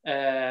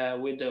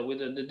with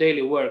the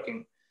daily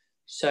working.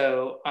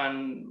 So,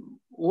 and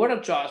water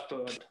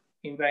transport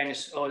in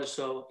Venice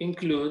also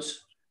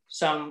includes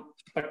some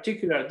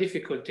particular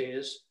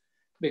difficulties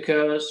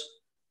because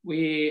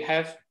we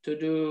have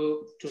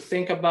to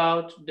think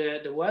about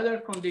the weather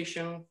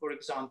condition, for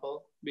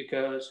example,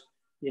 because,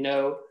 you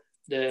know,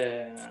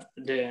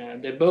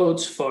 the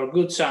boats for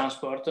goods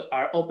transport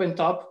are open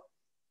top,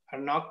 are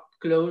not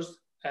closed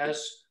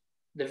as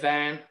the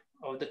van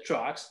of the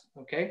trucks,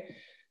 okay?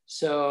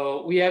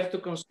 So we have to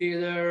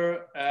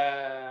consider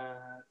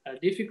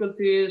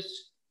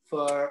difficulties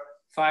for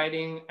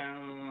finding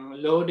and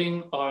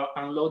loading or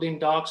unloading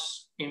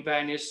docks in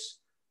Venice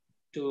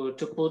to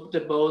put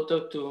the boat,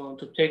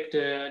 to take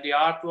the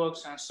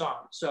artworks and so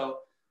on. So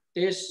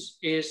this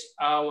is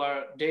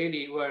our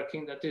daily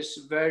working that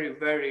is very,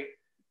 very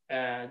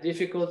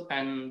difficult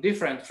and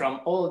different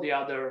from all the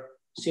other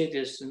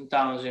cities and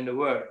towns in the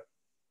world.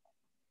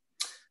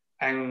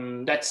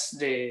 And that's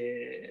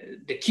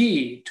the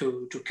key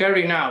to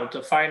carrying out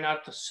a fine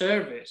art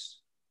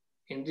service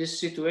in this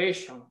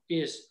situation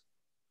is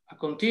a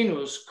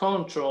continuous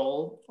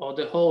control of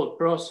the whole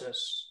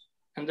process,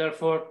 and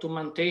therefore to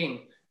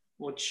maintain,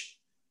 which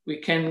we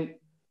can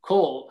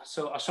call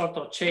so a sort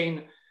of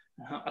chain,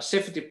 a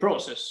safety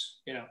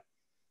process, you know.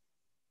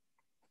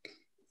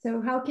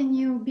 So how can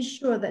you be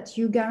sure that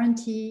you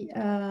guarantee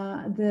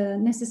the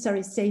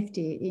necessary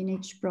safety in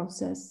each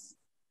process?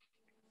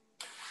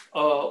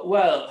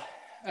 Well,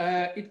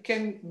 it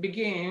can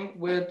begin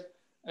with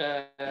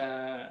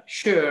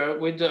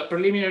with the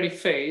preliminary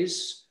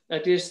phase,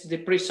 that is the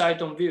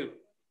pre-sight on view.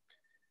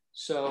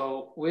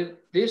 So with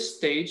this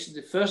stage,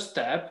 the first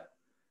step,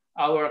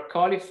 our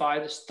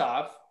qualified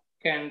staff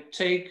can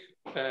take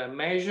a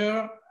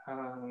measure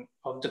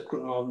of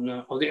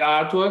the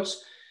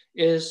artworks,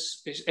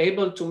 is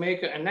able to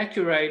make an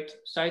accurate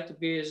site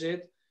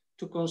visit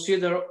to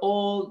consider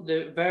all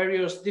the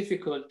various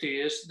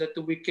difficulties that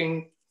we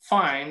can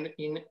find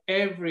in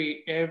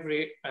every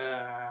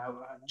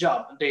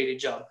job, daily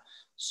job.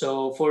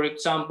 So for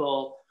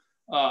example,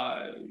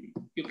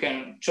 you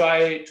can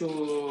try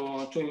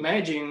to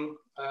imagine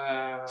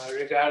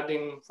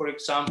regarding, for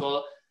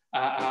example,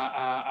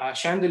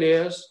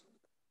 chandeliers,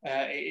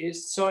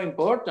 it's so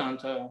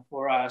important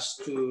for us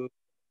to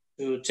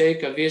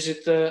take a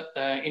visit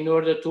in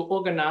order to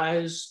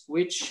organize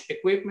which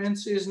equipment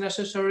is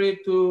necessary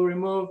to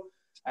remove,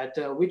 at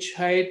which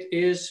height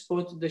is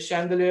put the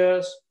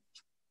chandeliers,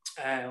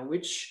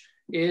 which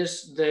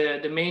is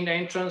the main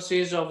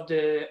entrances of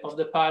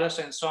the palace,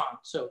 and so on.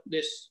 So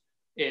this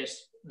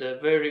is the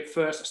very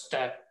first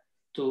step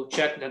to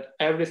check that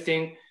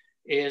everything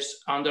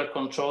is under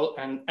control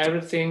and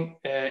everything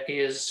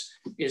is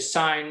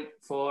signed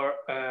for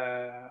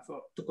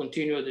to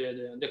continue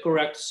the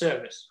correct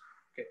service.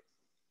 Okay.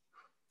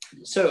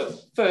 So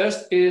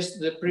first is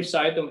the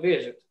pre-sighted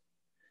visit.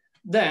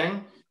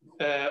 Then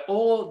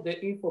all the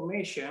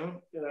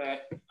information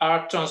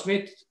are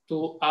transmitted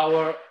to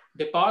our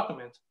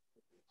department.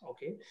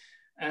 Okay,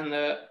 and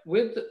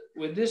with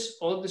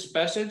all this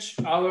passage,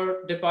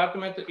 our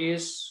department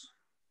is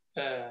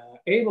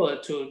able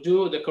to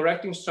do the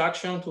correct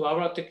instruction to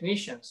our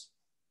technicians.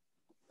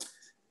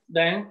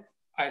 Then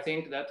I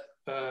think that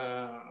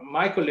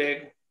my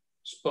colleague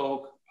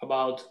spoke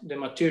about the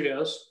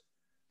materials.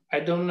 I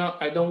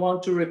don't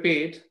want to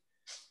repeat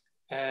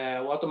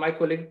what my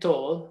colleague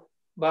told,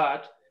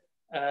 but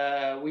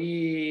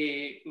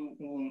we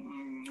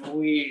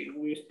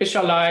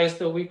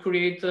specialized, we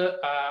create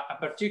a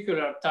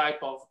particular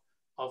type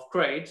of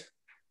crate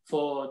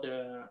for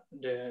the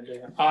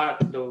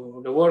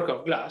work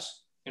of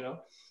glass, you know,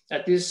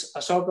 that is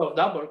a sort of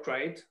double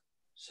crate.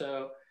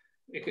 So,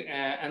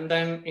 and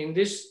then in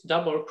this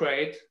double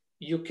crate,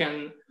 you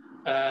can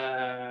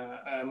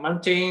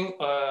maintain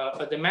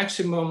the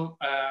maximum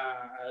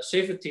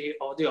safety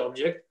of the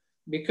object,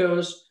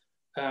 because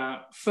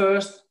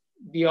first,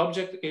 the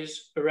object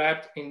is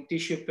wrapped in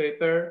tissue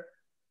paper,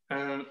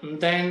 and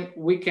then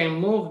we can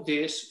move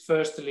this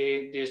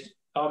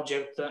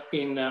object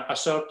in a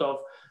sort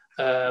of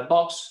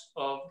box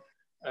of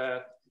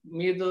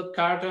middle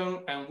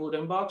carton and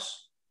wooden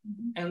box.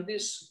 And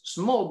this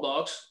small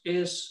box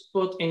is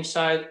put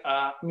inside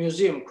a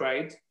museum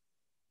crate,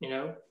 you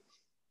know,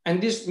 and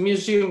this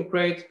museum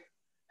crate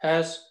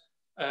has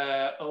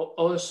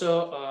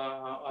also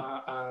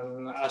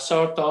a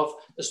sort of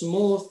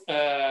smooth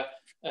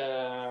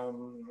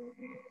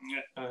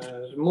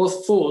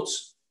smooth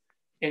foods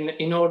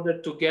in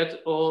order to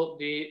get all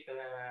the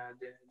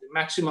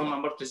maximum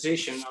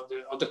amortization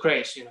of the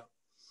crates, you know.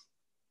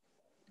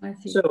 I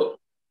see. So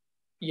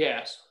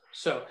yes,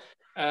 so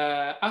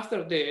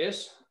after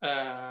this,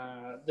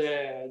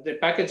 the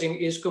packaging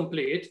is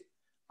complete.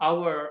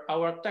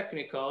 Our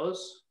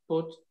technicals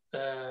put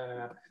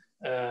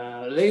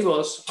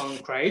labels on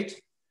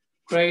crate.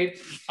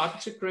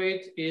 Each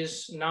crate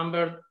is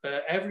numbered.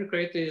 Every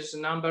crate is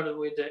numbered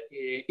with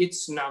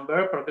its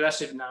number,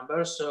 progressive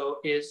number. So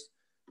is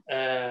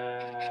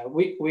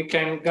we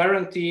can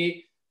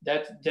guarantee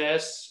that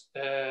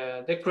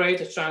the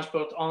crate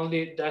transport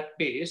only that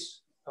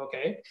piece.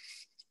 Okay.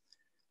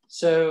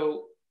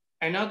 So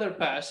another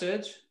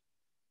passage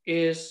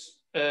is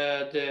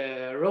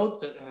the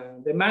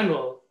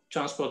manual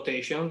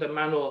transportation, the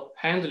manual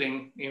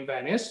handling in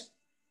Venice.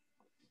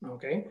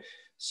 Okay.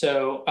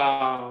 So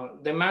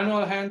the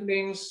manual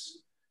handlings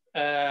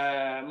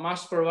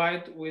must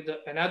provide with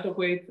an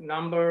adequate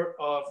number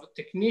of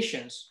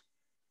technicians,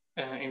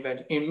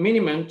 in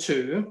minimum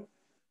 2,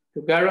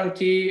 to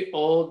guarantee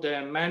all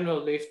the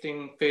manual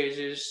lifting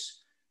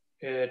phases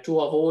to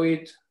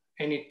avoid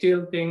any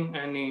tilting,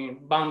 any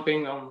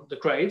bumping on the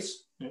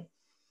crates,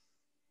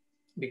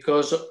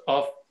 because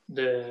of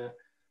the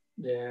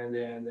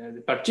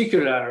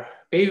particular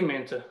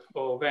pavement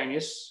of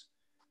Venice.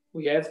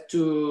 We have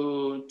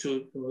to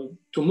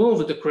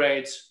move the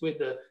crates with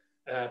the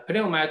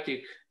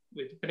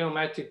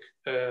pneumatic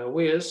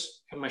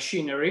wheels and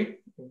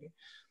machinery,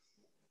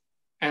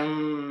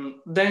 and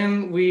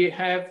then we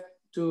have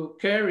to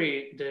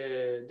carry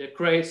the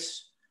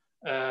crates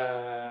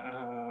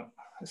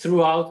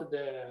throughout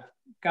the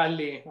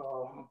Galli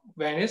of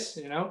Venice,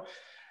 you know,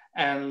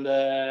 and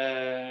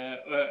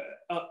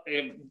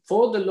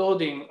for the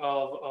loading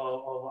of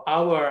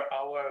our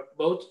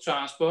boat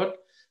transport.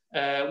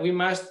 We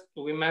must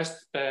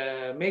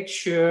make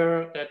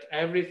sure that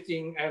every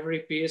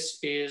piece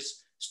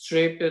is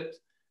stripped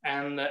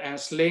and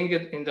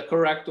slinged in the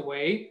correct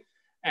way,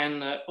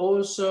 and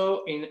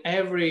also in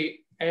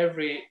every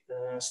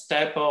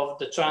step of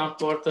the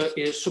transport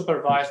is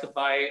supervised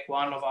by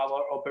one of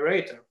our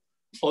operators.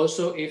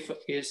 Also, if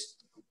it's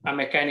a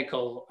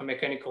mechanical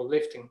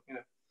lifting, you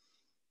know.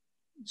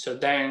 So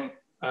then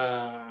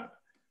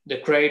the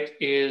crate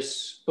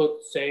is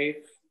put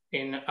safe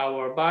in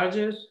our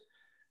barges.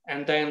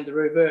 And then the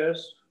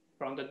reverse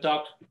from the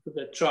dock to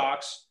the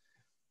trucks,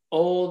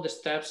 all the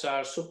steps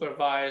are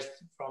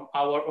supervised from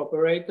our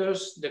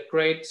operators. The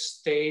crate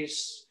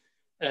stays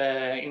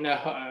in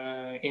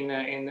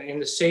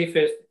the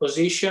safest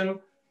position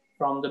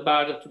from the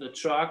barge to the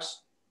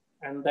trucks,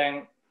 and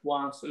then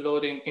once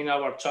loading in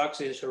our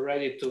trucks is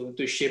ready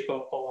to ship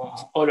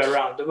all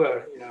around the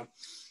world, you know.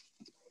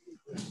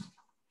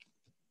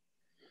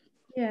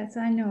 Yes,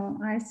 I know.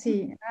 I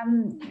see.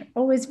 I'm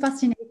always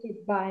fascinated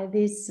by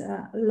these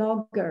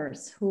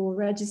loggers who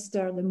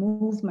register the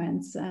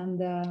movements and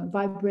the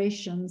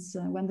vibrations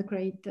when the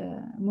crate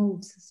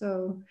moves.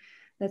 So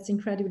that's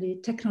incredibly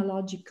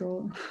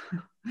technological.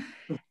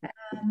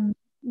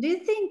 Do you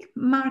think,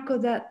 Marco,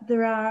 that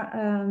there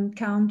are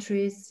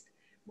countries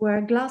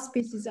where glass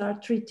pieces are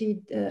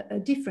treated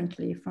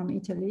differently from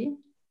Italy?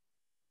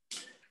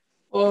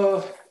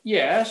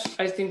 Yes,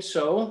 I think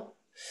so.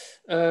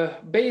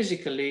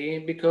 Basically,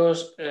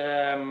 because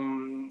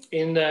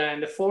in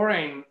the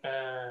foreign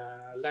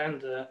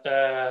land,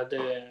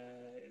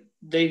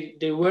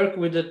 they work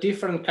with a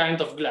different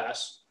kind of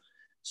glass.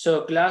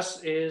 So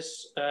glass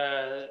is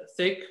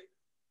thick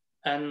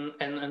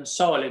and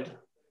solid.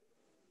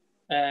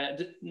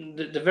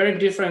 The very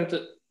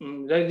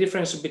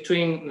difference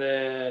between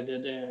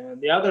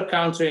the other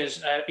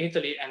countries,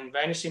 Italy and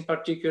Venice in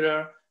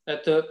particular,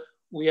 that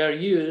we are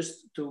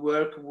used to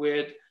work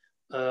with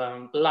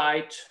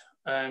light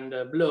and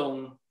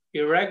blown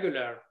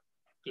irregular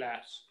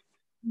glass.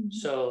 Mm-hmm.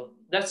 So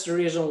that's the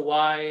reason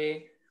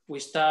why we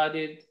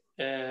studied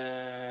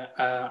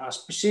a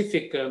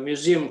specific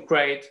museum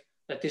crate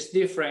that is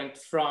different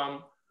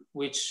from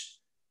which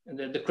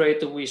the crate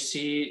that we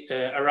see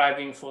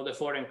arriving for the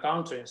foreign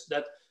countries.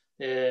 That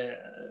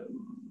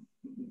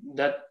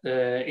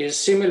is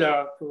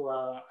similar to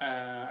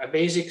a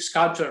basic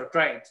sculpture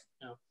crate.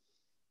 You know.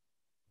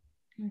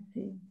 I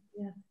see.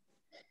 Yeah.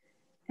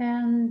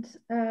 And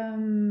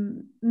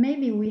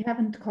maybe we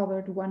haven't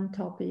covered one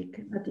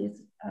topic that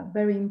is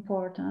very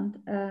important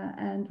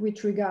and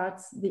which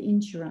regards the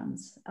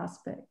insurance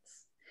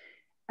aspects.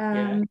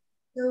 Yeah.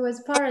 So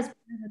as far as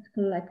private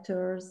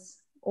collectors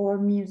or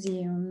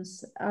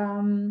museums,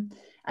 I'm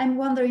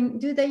wondering,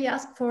 do they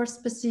ask for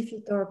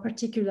specific or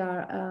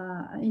particular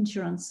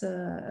insurance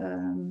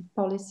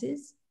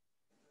policies?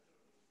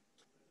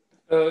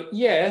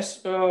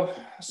 Yes,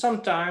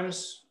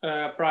 sometimes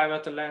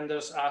private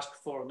lenders ask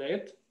for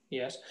that.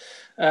 Yes,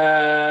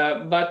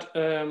 but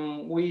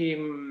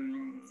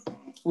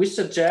we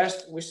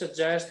suggest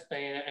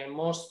in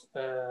most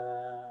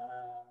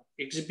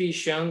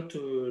exhibition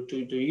to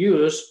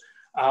use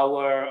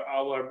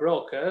our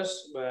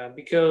brokers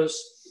because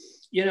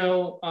you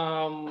know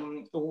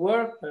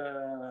work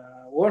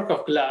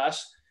of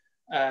glass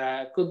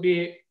could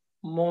be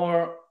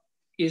more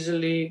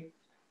easily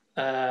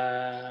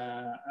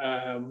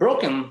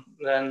broken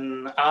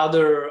than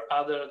other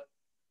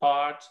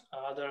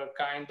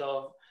kind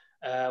of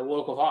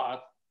work of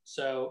art.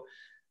 So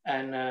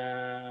and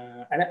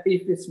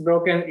if it's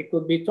broken, it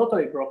could be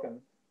totally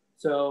broken.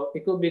 So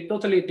it could be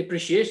totally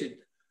depreciated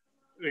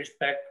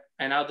respect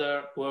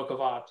another work of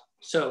art.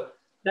 So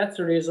that's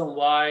the reason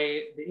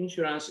why the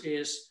insurance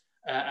is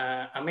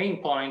a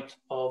main point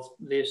of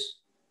this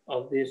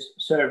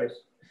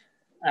service.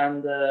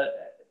 And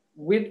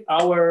with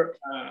our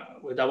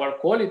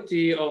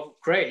quality of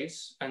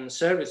crates and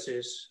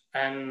services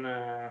and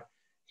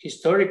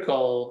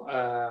historical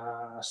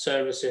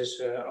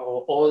services,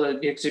 all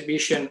the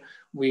exhibition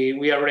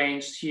we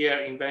arranged here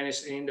in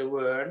Venice and in the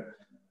world,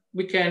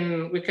 we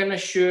can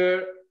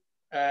assure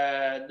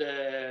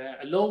the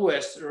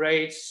lowest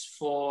rates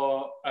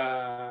for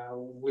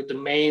with the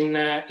main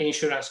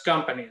insurance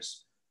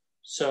companies.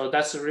 So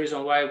that's the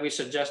reason why we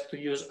suggest to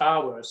use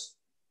ours.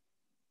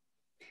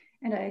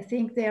 And I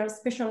think they are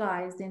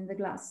specialized in the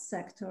glass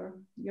sector.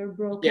 Your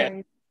broker.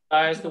 Yeah,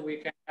 guys, we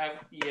can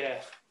have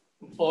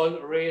all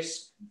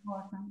risk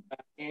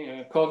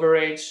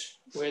coverage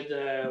with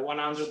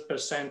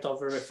 100%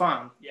 of a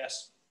refund.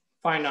 Yes,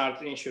 fine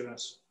art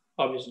insurance,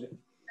 obviously.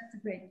 That's a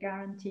great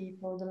guarantee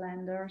for the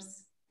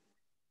lenders.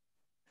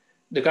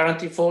 The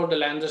guarantee for the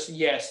lenders,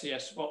 yes.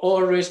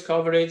 All risk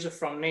coverage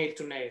from nail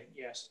to nail,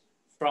 yes.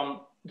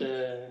 From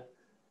the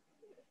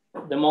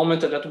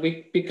moment that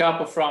we pick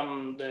up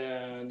from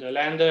the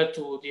lender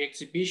to the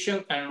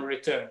exhibition and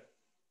return.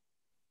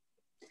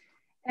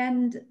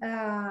 And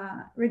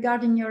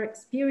regarding your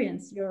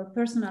experience, your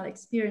personal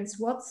experience,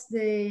 what's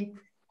the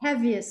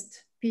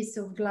heaviest piece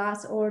of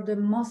glass or the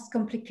most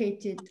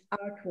complicated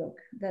artwork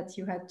that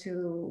you had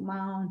to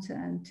mount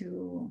and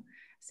to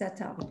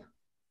set up?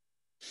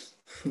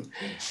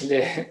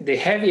 The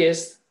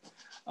heaviest,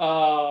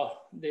 oh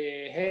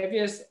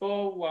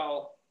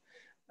well,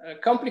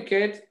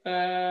 complicated.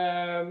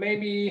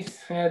 Maybe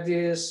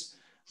this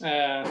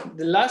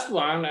the last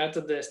one at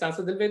the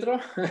Stanza del Vetro,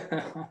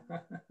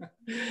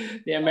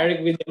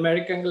 with the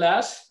American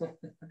glass,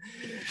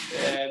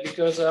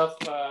 because of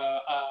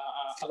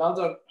a lot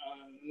of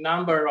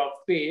number of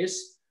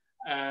pieces,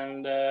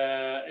 and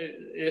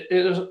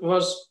it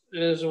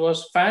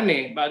was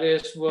funny, but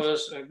it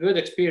was a good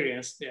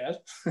experience. Yes.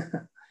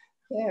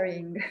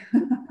 Sharing.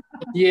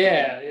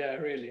 yeah,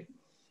 really.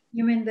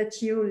 You mean the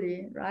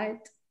Chiuli,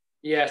 right?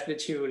 Yes, the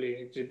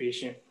Chiuli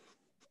exhibition.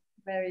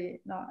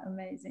 Very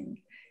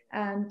amazing.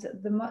 And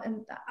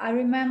I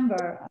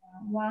remember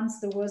once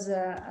there was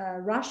a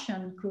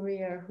Russian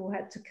courier who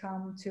had to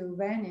come to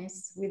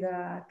Venice with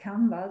a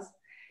canvas,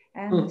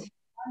 and he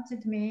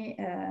wanted me,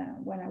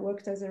 when I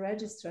worked as a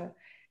registrar,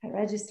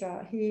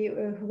 registrar, he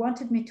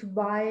wanted me to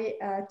buy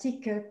a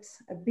ticket,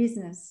 a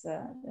business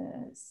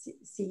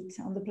seat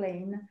on the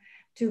plane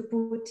to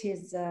put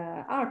his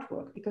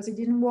artwork, because he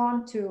didn't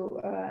want to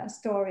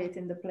store it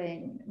in the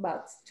plane,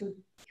 but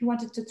he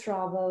wanted to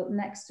travel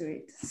next to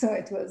it. So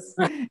it was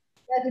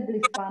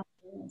incredibly fun.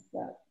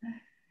 But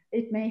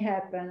it may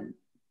happen.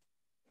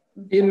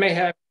 It may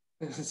happen.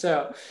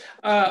 So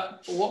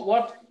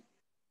what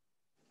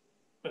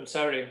I'm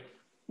sorry.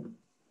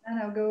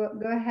 No,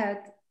 go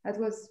ahead. That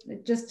was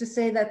just to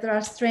say that there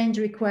are strange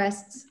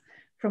requests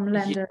from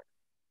lenders.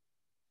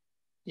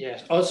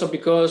 Yes, also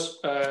because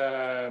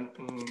a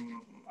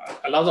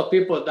lot of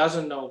people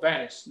doesn't know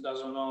Venice,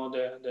 doesn't know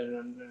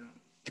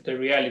the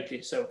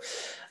reality. So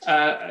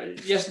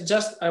yes,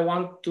 just I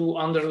want to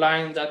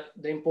underline that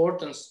the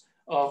importance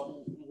of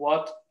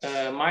what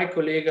my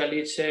colleague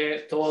Alice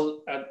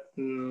told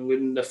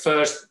in the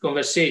first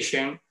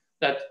conversation,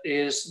 that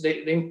is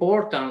the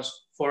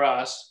importance for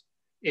us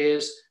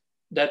is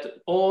that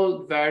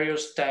all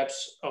various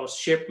steps of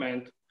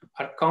shipment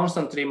are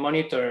constantly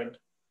monitored.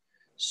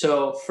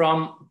 So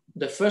from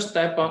the first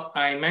step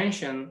I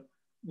mentioned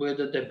with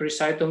the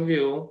pre-Cyton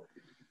view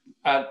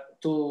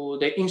to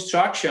the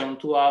instruction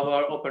to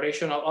our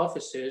operational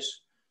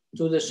offices,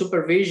 to the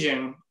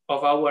supervision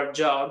of our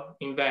job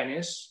in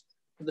Venice,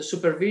 the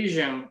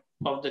supervision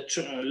of the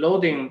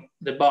loading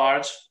the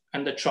barge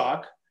and the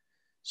truck.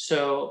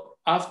 So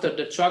after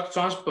the truck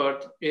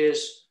transport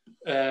is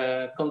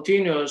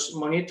continuous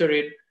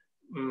monitored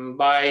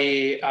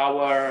by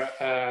our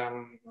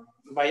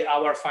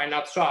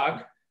final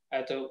truck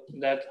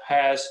that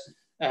has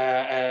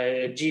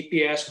a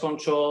GPS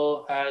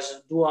control,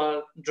 has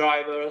dual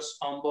drivers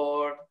on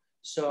board,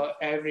 so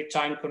every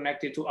time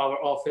connected to our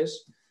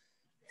office.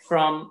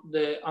 From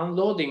the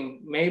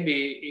unloading,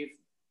 maybe if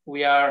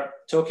we are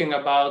talking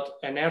about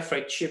an air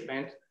freight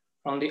shipment,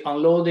 from the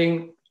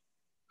unloading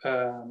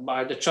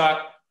by the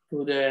truck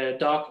to the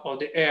dock or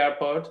the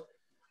airport,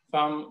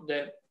 from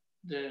the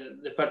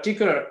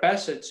particular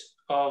passage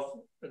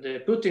of the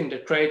putting the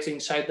crates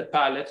inside the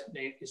pallet,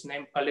 it's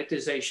named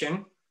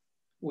palletization,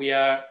 we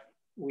are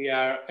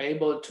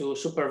able to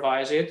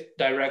supervise it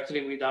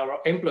directly with our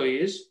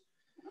employees.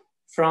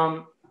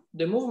 From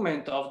the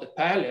movement of the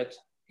pallet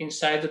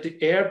inside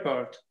the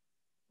airport,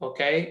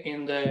 okay,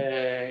 in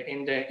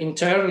the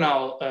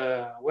internal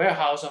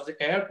warehouse of the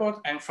airport,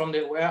 and from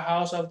the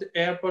warehouse of the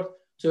airport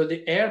to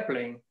the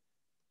airplane.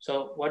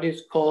 So what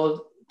is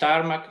called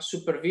tarmac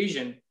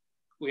supervision.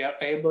 We are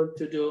able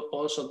to do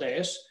also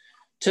this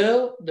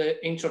till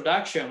the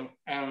introduction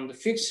and the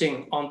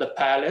fixing on the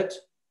pallet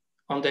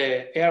on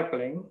the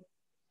airplane.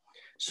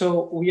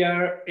 So we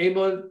are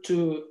able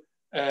to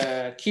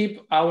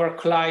keep our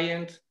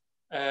client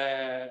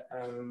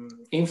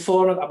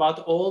informed about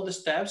all the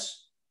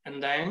steps,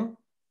 and then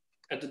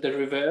at the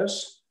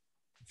reverse,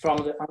 from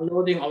the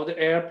unloading of the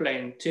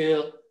airplane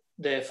till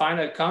the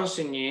final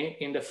consignee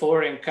in the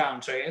foreign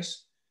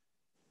countries,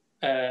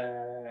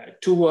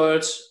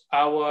 towards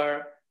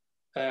our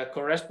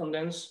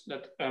correspondents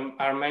that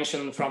are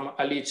mentioned from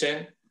Alice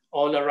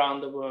all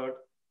around the world,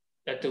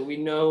 that we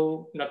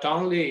know not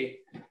only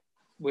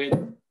with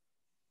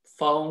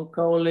phone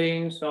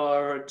callings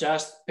or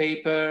just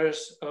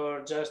papers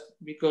or just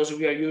because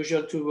we are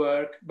usual to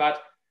work,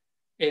 but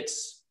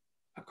it's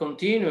a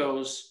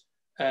continuous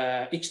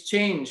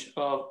exchange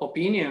of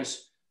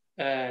opinions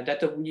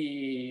that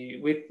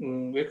we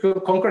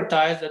could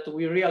concretize, that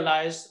we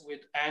realize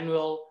with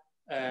annual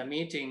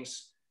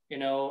meetings, you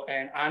know,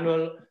 and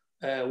annual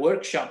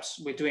workshops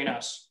between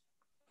us.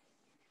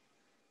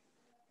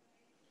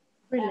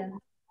 Brilliant.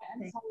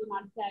 I'm sorry,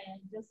 Marta, I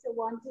just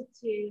wanted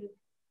to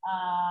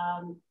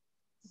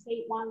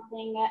say one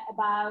thing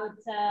about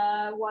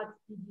what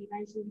you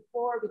mentioned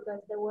before,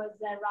 because there was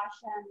a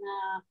Russian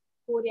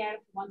courier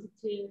who wanted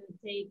to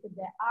take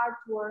the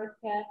artwork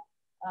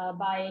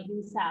by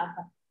himself.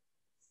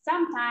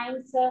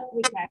 Sometimes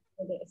we check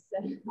for this.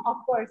 Of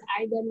course,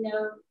 I don't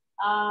know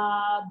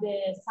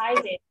the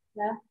sizes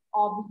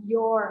of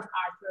your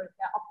artwork.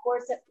 Of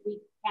course, we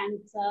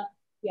can't.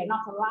 We are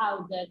not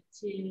allowed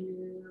to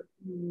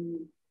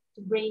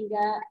bring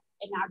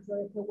an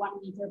artwork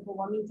 1 meter for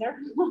 1 meter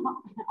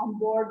on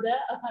board,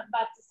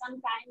 but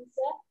sometimes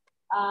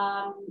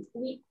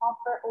we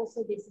offer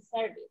also this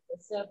service.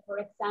 So, for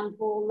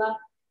example,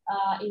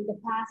 in the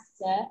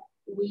past,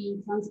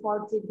 we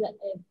transported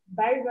a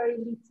very, very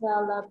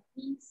little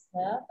piece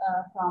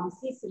from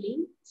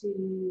Sicily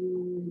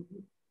to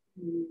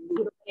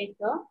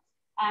Rovereto,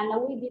 and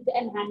we did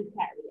an hand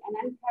carry. An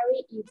hand carry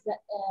is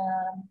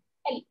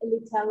a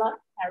little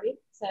carry,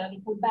 so a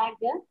little bag,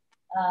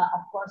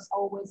 of course,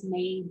 always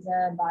made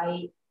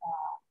by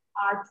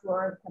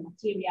artwork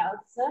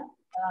materials,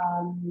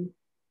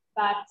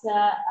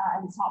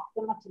 and soft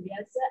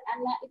materials,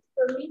 and it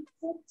permits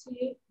to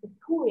the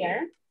courier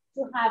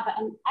to have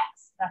an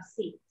extra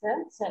seat,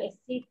 so a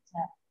seat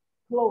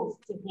close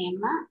to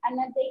him, and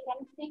then they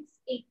can fix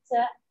it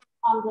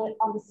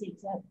on the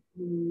seat.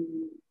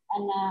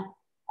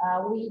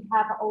 We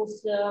have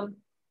also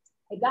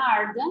a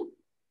guard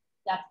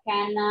that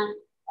can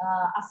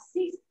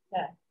assist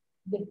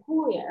the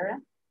courier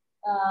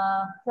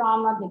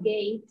from the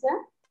gate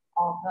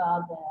of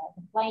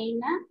the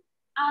plane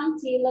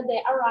until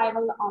the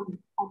arrival on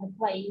the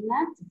plane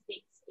to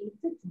fix it,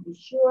 to be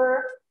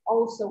sure,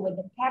 also with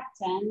the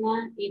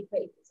captain, if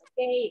it's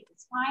okay, if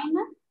it's fine.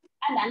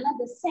 And then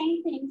the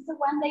same things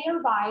when they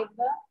arrive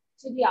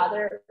to the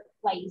other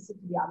place, to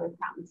the other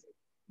country.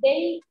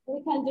 We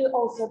can do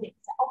also this.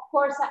 Of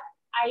course,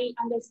 I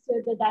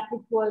understood that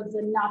it was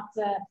not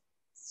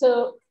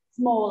so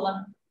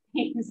small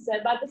things,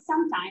 but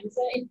sometimes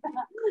if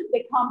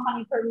the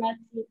company permits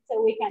it,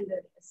 so we can do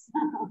this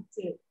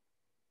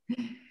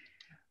too.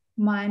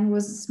 Mine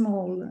was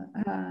small.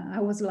 I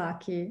was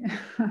lucky.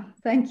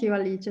 Thank you,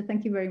 Alice.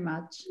 Thank you very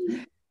much.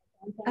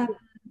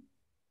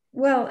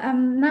 Well,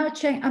 I'm now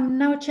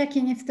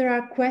checking if there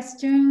are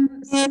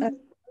questions,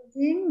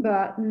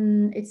 but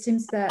it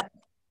seems that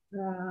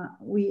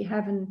we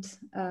haven't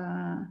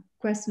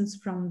questions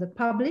from the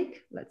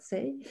public, let's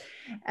say.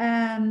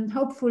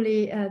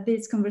 Hopefully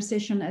this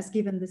conversation has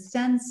given the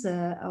sense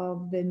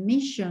of the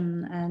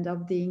mission and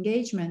of the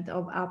engagement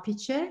of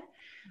Apice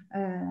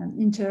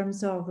in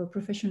terms of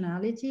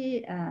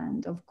professionality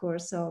and of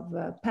course of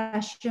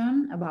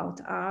passion about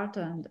art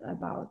and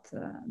about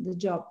the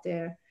job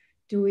they're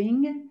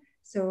doing.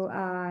 So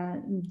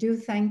do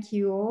thank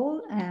you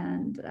all,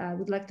 and I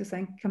would like to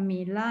thank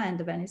Camilla and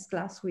the Venice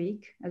Glass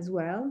Week as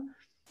well.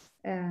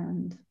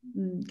 And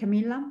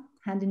Camilla,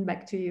 handing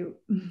back to you.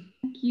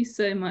 Thank you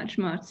so much,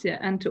 Marzia,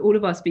 and to all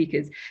of our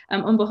speakers.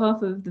 On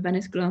behalf of the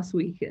Venice Glass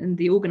Week and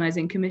the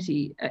organising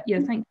committee, yeah,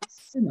 thank you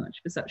so much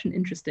for such an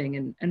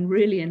interesting and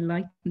really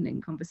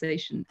enlightening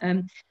conversation.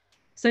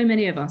 So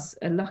many of us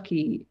are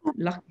lucky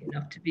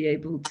enough to be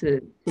able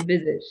to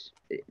visit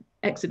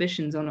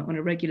exhibitions on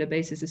a regular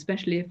basis,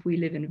 especially if we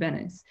live in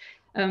Venice.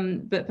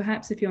 But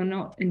perhaps if you're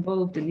not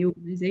involved in the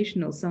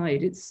organizational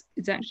side, it's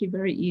actually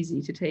very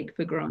easy to take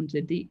for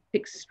granted the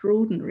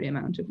extraordinary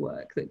amount of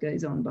work that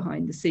goes on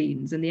behind the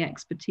scenes and the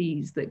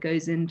expertise that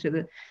goes into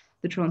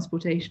the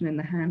transportation and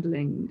the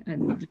handling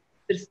and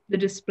the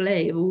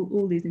display of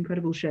all these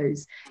incredible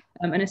shows,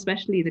 and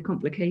especially the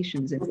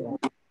complications in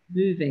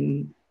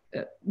moving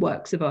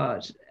works of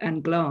art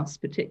and glass,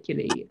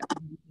 particularly in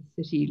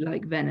a city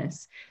like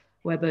Venice,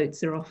 where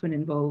boats are often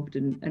involved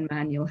and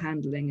manual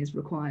handling is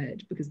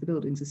required because the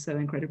buildings are so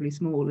incredibly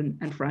small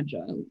and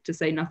fragile, to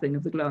say nothing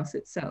of the glass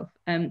itself.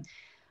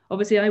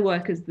 Obviously, I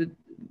work as the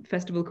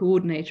festival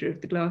coordinator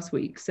of the Glass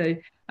Week, so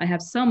I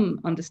have some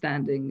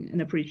understanding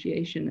and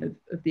appreciation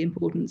of the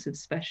importance of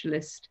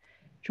specialist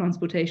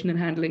transportation and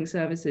handling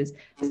services.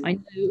 I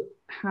know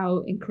how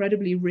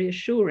incredibly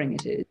reassuring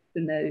it is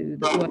to know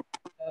that works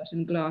of art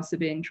and glass are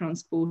being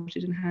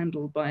transported and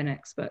handled by an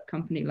expert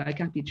company like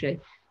Apice.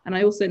 And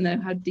I also know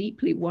how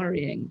deeply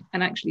worrying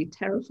and actually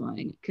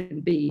terrifying it can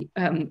be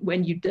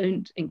when you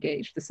don't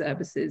engage the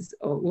services,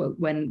 or well,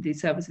 when the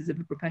services of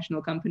a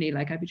professional company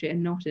like Apice are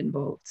not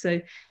involved. So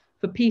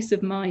for peace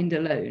of mind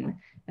alone,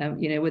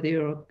 you know, whether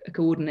you're a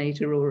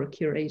coordinator or a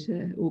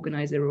curator,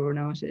 organizer or an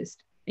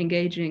artist,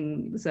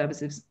 engaging the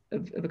services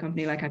of a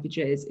company like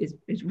Apice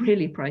is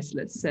really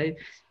priceless. So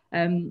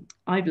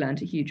I've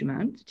learned a huge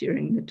amount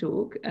during the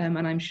talk,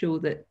 and I'm sure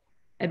that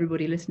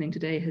everybody listening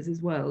today has as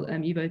well.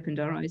 You've opened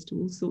our eyes to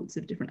all sorts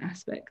of different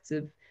aspects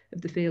of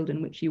the field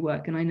in which you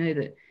work. And I know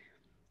that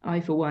I,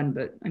 for one,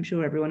 but I'm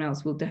sure everyone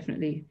else will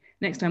definitely,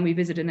 next time we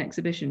visit an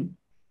exhibition,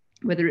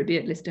 whether it be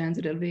at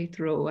L'Istanza del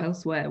Vetro or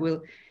elsewhere,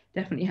 we'll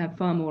definitely have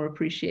far more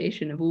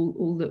appreciation of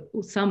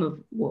or some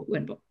of what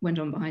went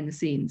on behind the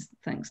scenes,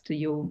 thanks to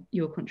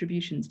your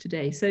contributions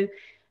today. So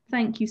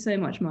thank you so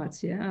much,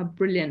 Marzia, our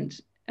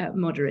brilliant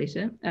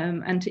moderator,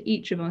 and to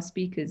each of our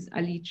speakers,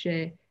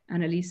 Alice,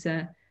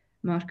 Annalisa,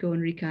 Marco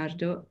and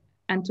Riccardo,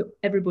 and to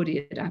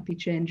everybody at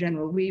Apice in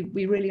general. We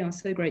really are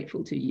so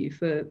grateful to you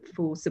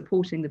for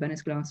supporting the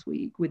Venice Glass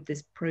Week with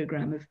this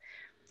programme of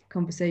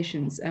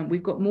conversations.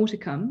 We've got more to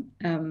come,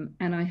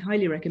 and I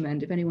highly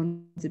recommend, if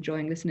anyone's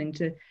enjoying listening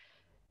to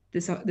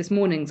this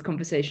morning's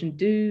conversation,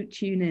 do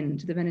tune in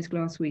to the Venice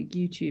Glass Week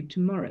YouTube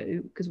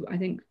tomorrow, because I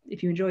think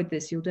if you enjoyed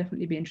this, you'll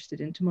definitely be interested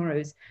in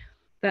tomorrow's.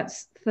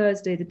 That's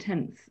Thursday the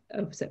 10th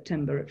of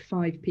September at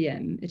 5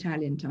 p.m.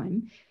 Italian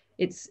time.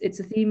 It's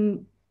a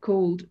theme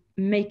called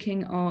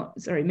Making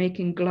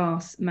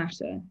Glass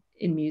Matter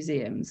in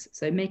Museums.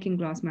 So Making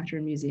Glass Matter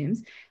in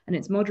Museums. And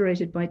it's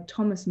moderated by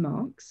Thomas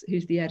Marks,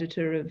 who's the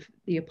editor of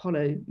the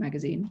Apollo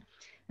magazine.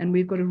 And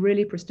we've got a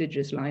really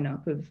prestigious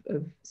lineup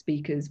of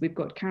speakers. We've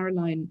got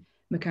Caroline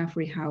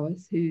McCaffrey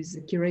Howarth, who's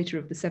the curator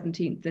of the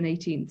 17th and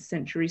 18th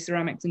century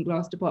ceramics and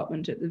glass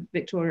department at the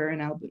Victoria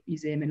and Albert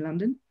Museum in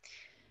London.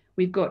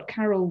 We've got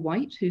Carol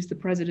White, who's the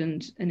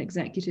president and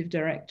executive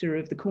director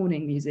of the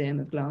Corning Museum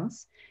of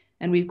Glass.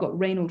 And we've got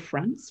Reynold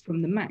Franz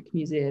from the Mack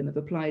Museum of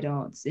Applied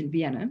Arts in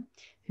Vienna,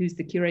 who's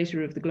the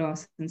curator of the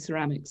Glass and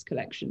Ceramics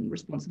collection,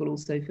 responsible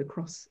also for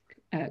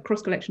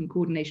cross-collection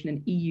coordination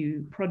and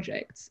EU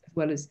projects, as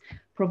well as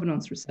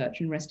provenance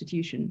research and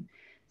restitution.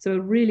 So a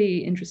really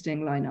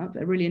interesting lineup,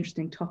 a really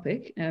interesting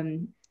topic.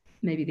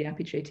 maybe the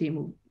Apice team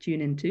will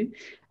tune into.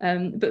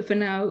 But for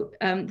now,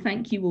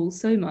 thank you all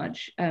so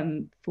much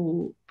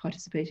for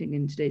participating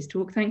in today's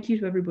talk. Thank you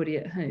to everybody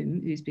at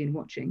home who's been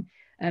watching.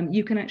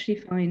 You can actually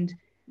find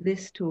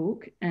this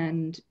talk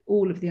and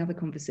all of the other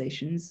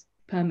conversations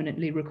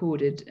permanently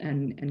recorded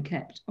and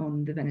kept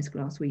on the Venice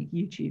Glass Week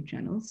YouTube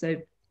channel. So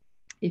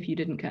if you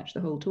didn't catch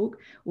the whole talk,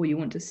 or you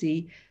want to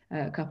see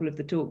a couple of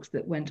the talks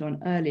that went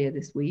on earlier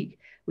this week,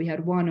 we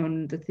had one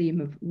on the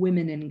theme of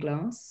women in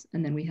glass,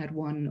 and then we had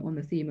one on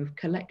the theme of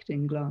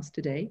collecting glass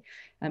today.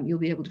 You'll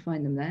be able to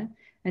find them there.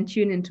 And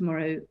tune in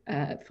tomorrow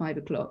at 5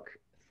 o'clock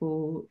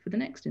for the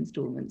next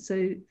installment.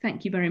 So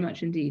thank you very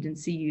much indeed, and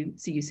see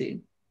you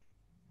soon.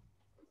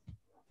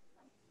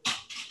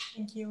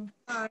 Thank you.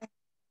 Bye.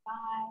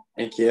 Bye.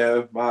 Thank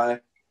you.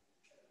 Bye.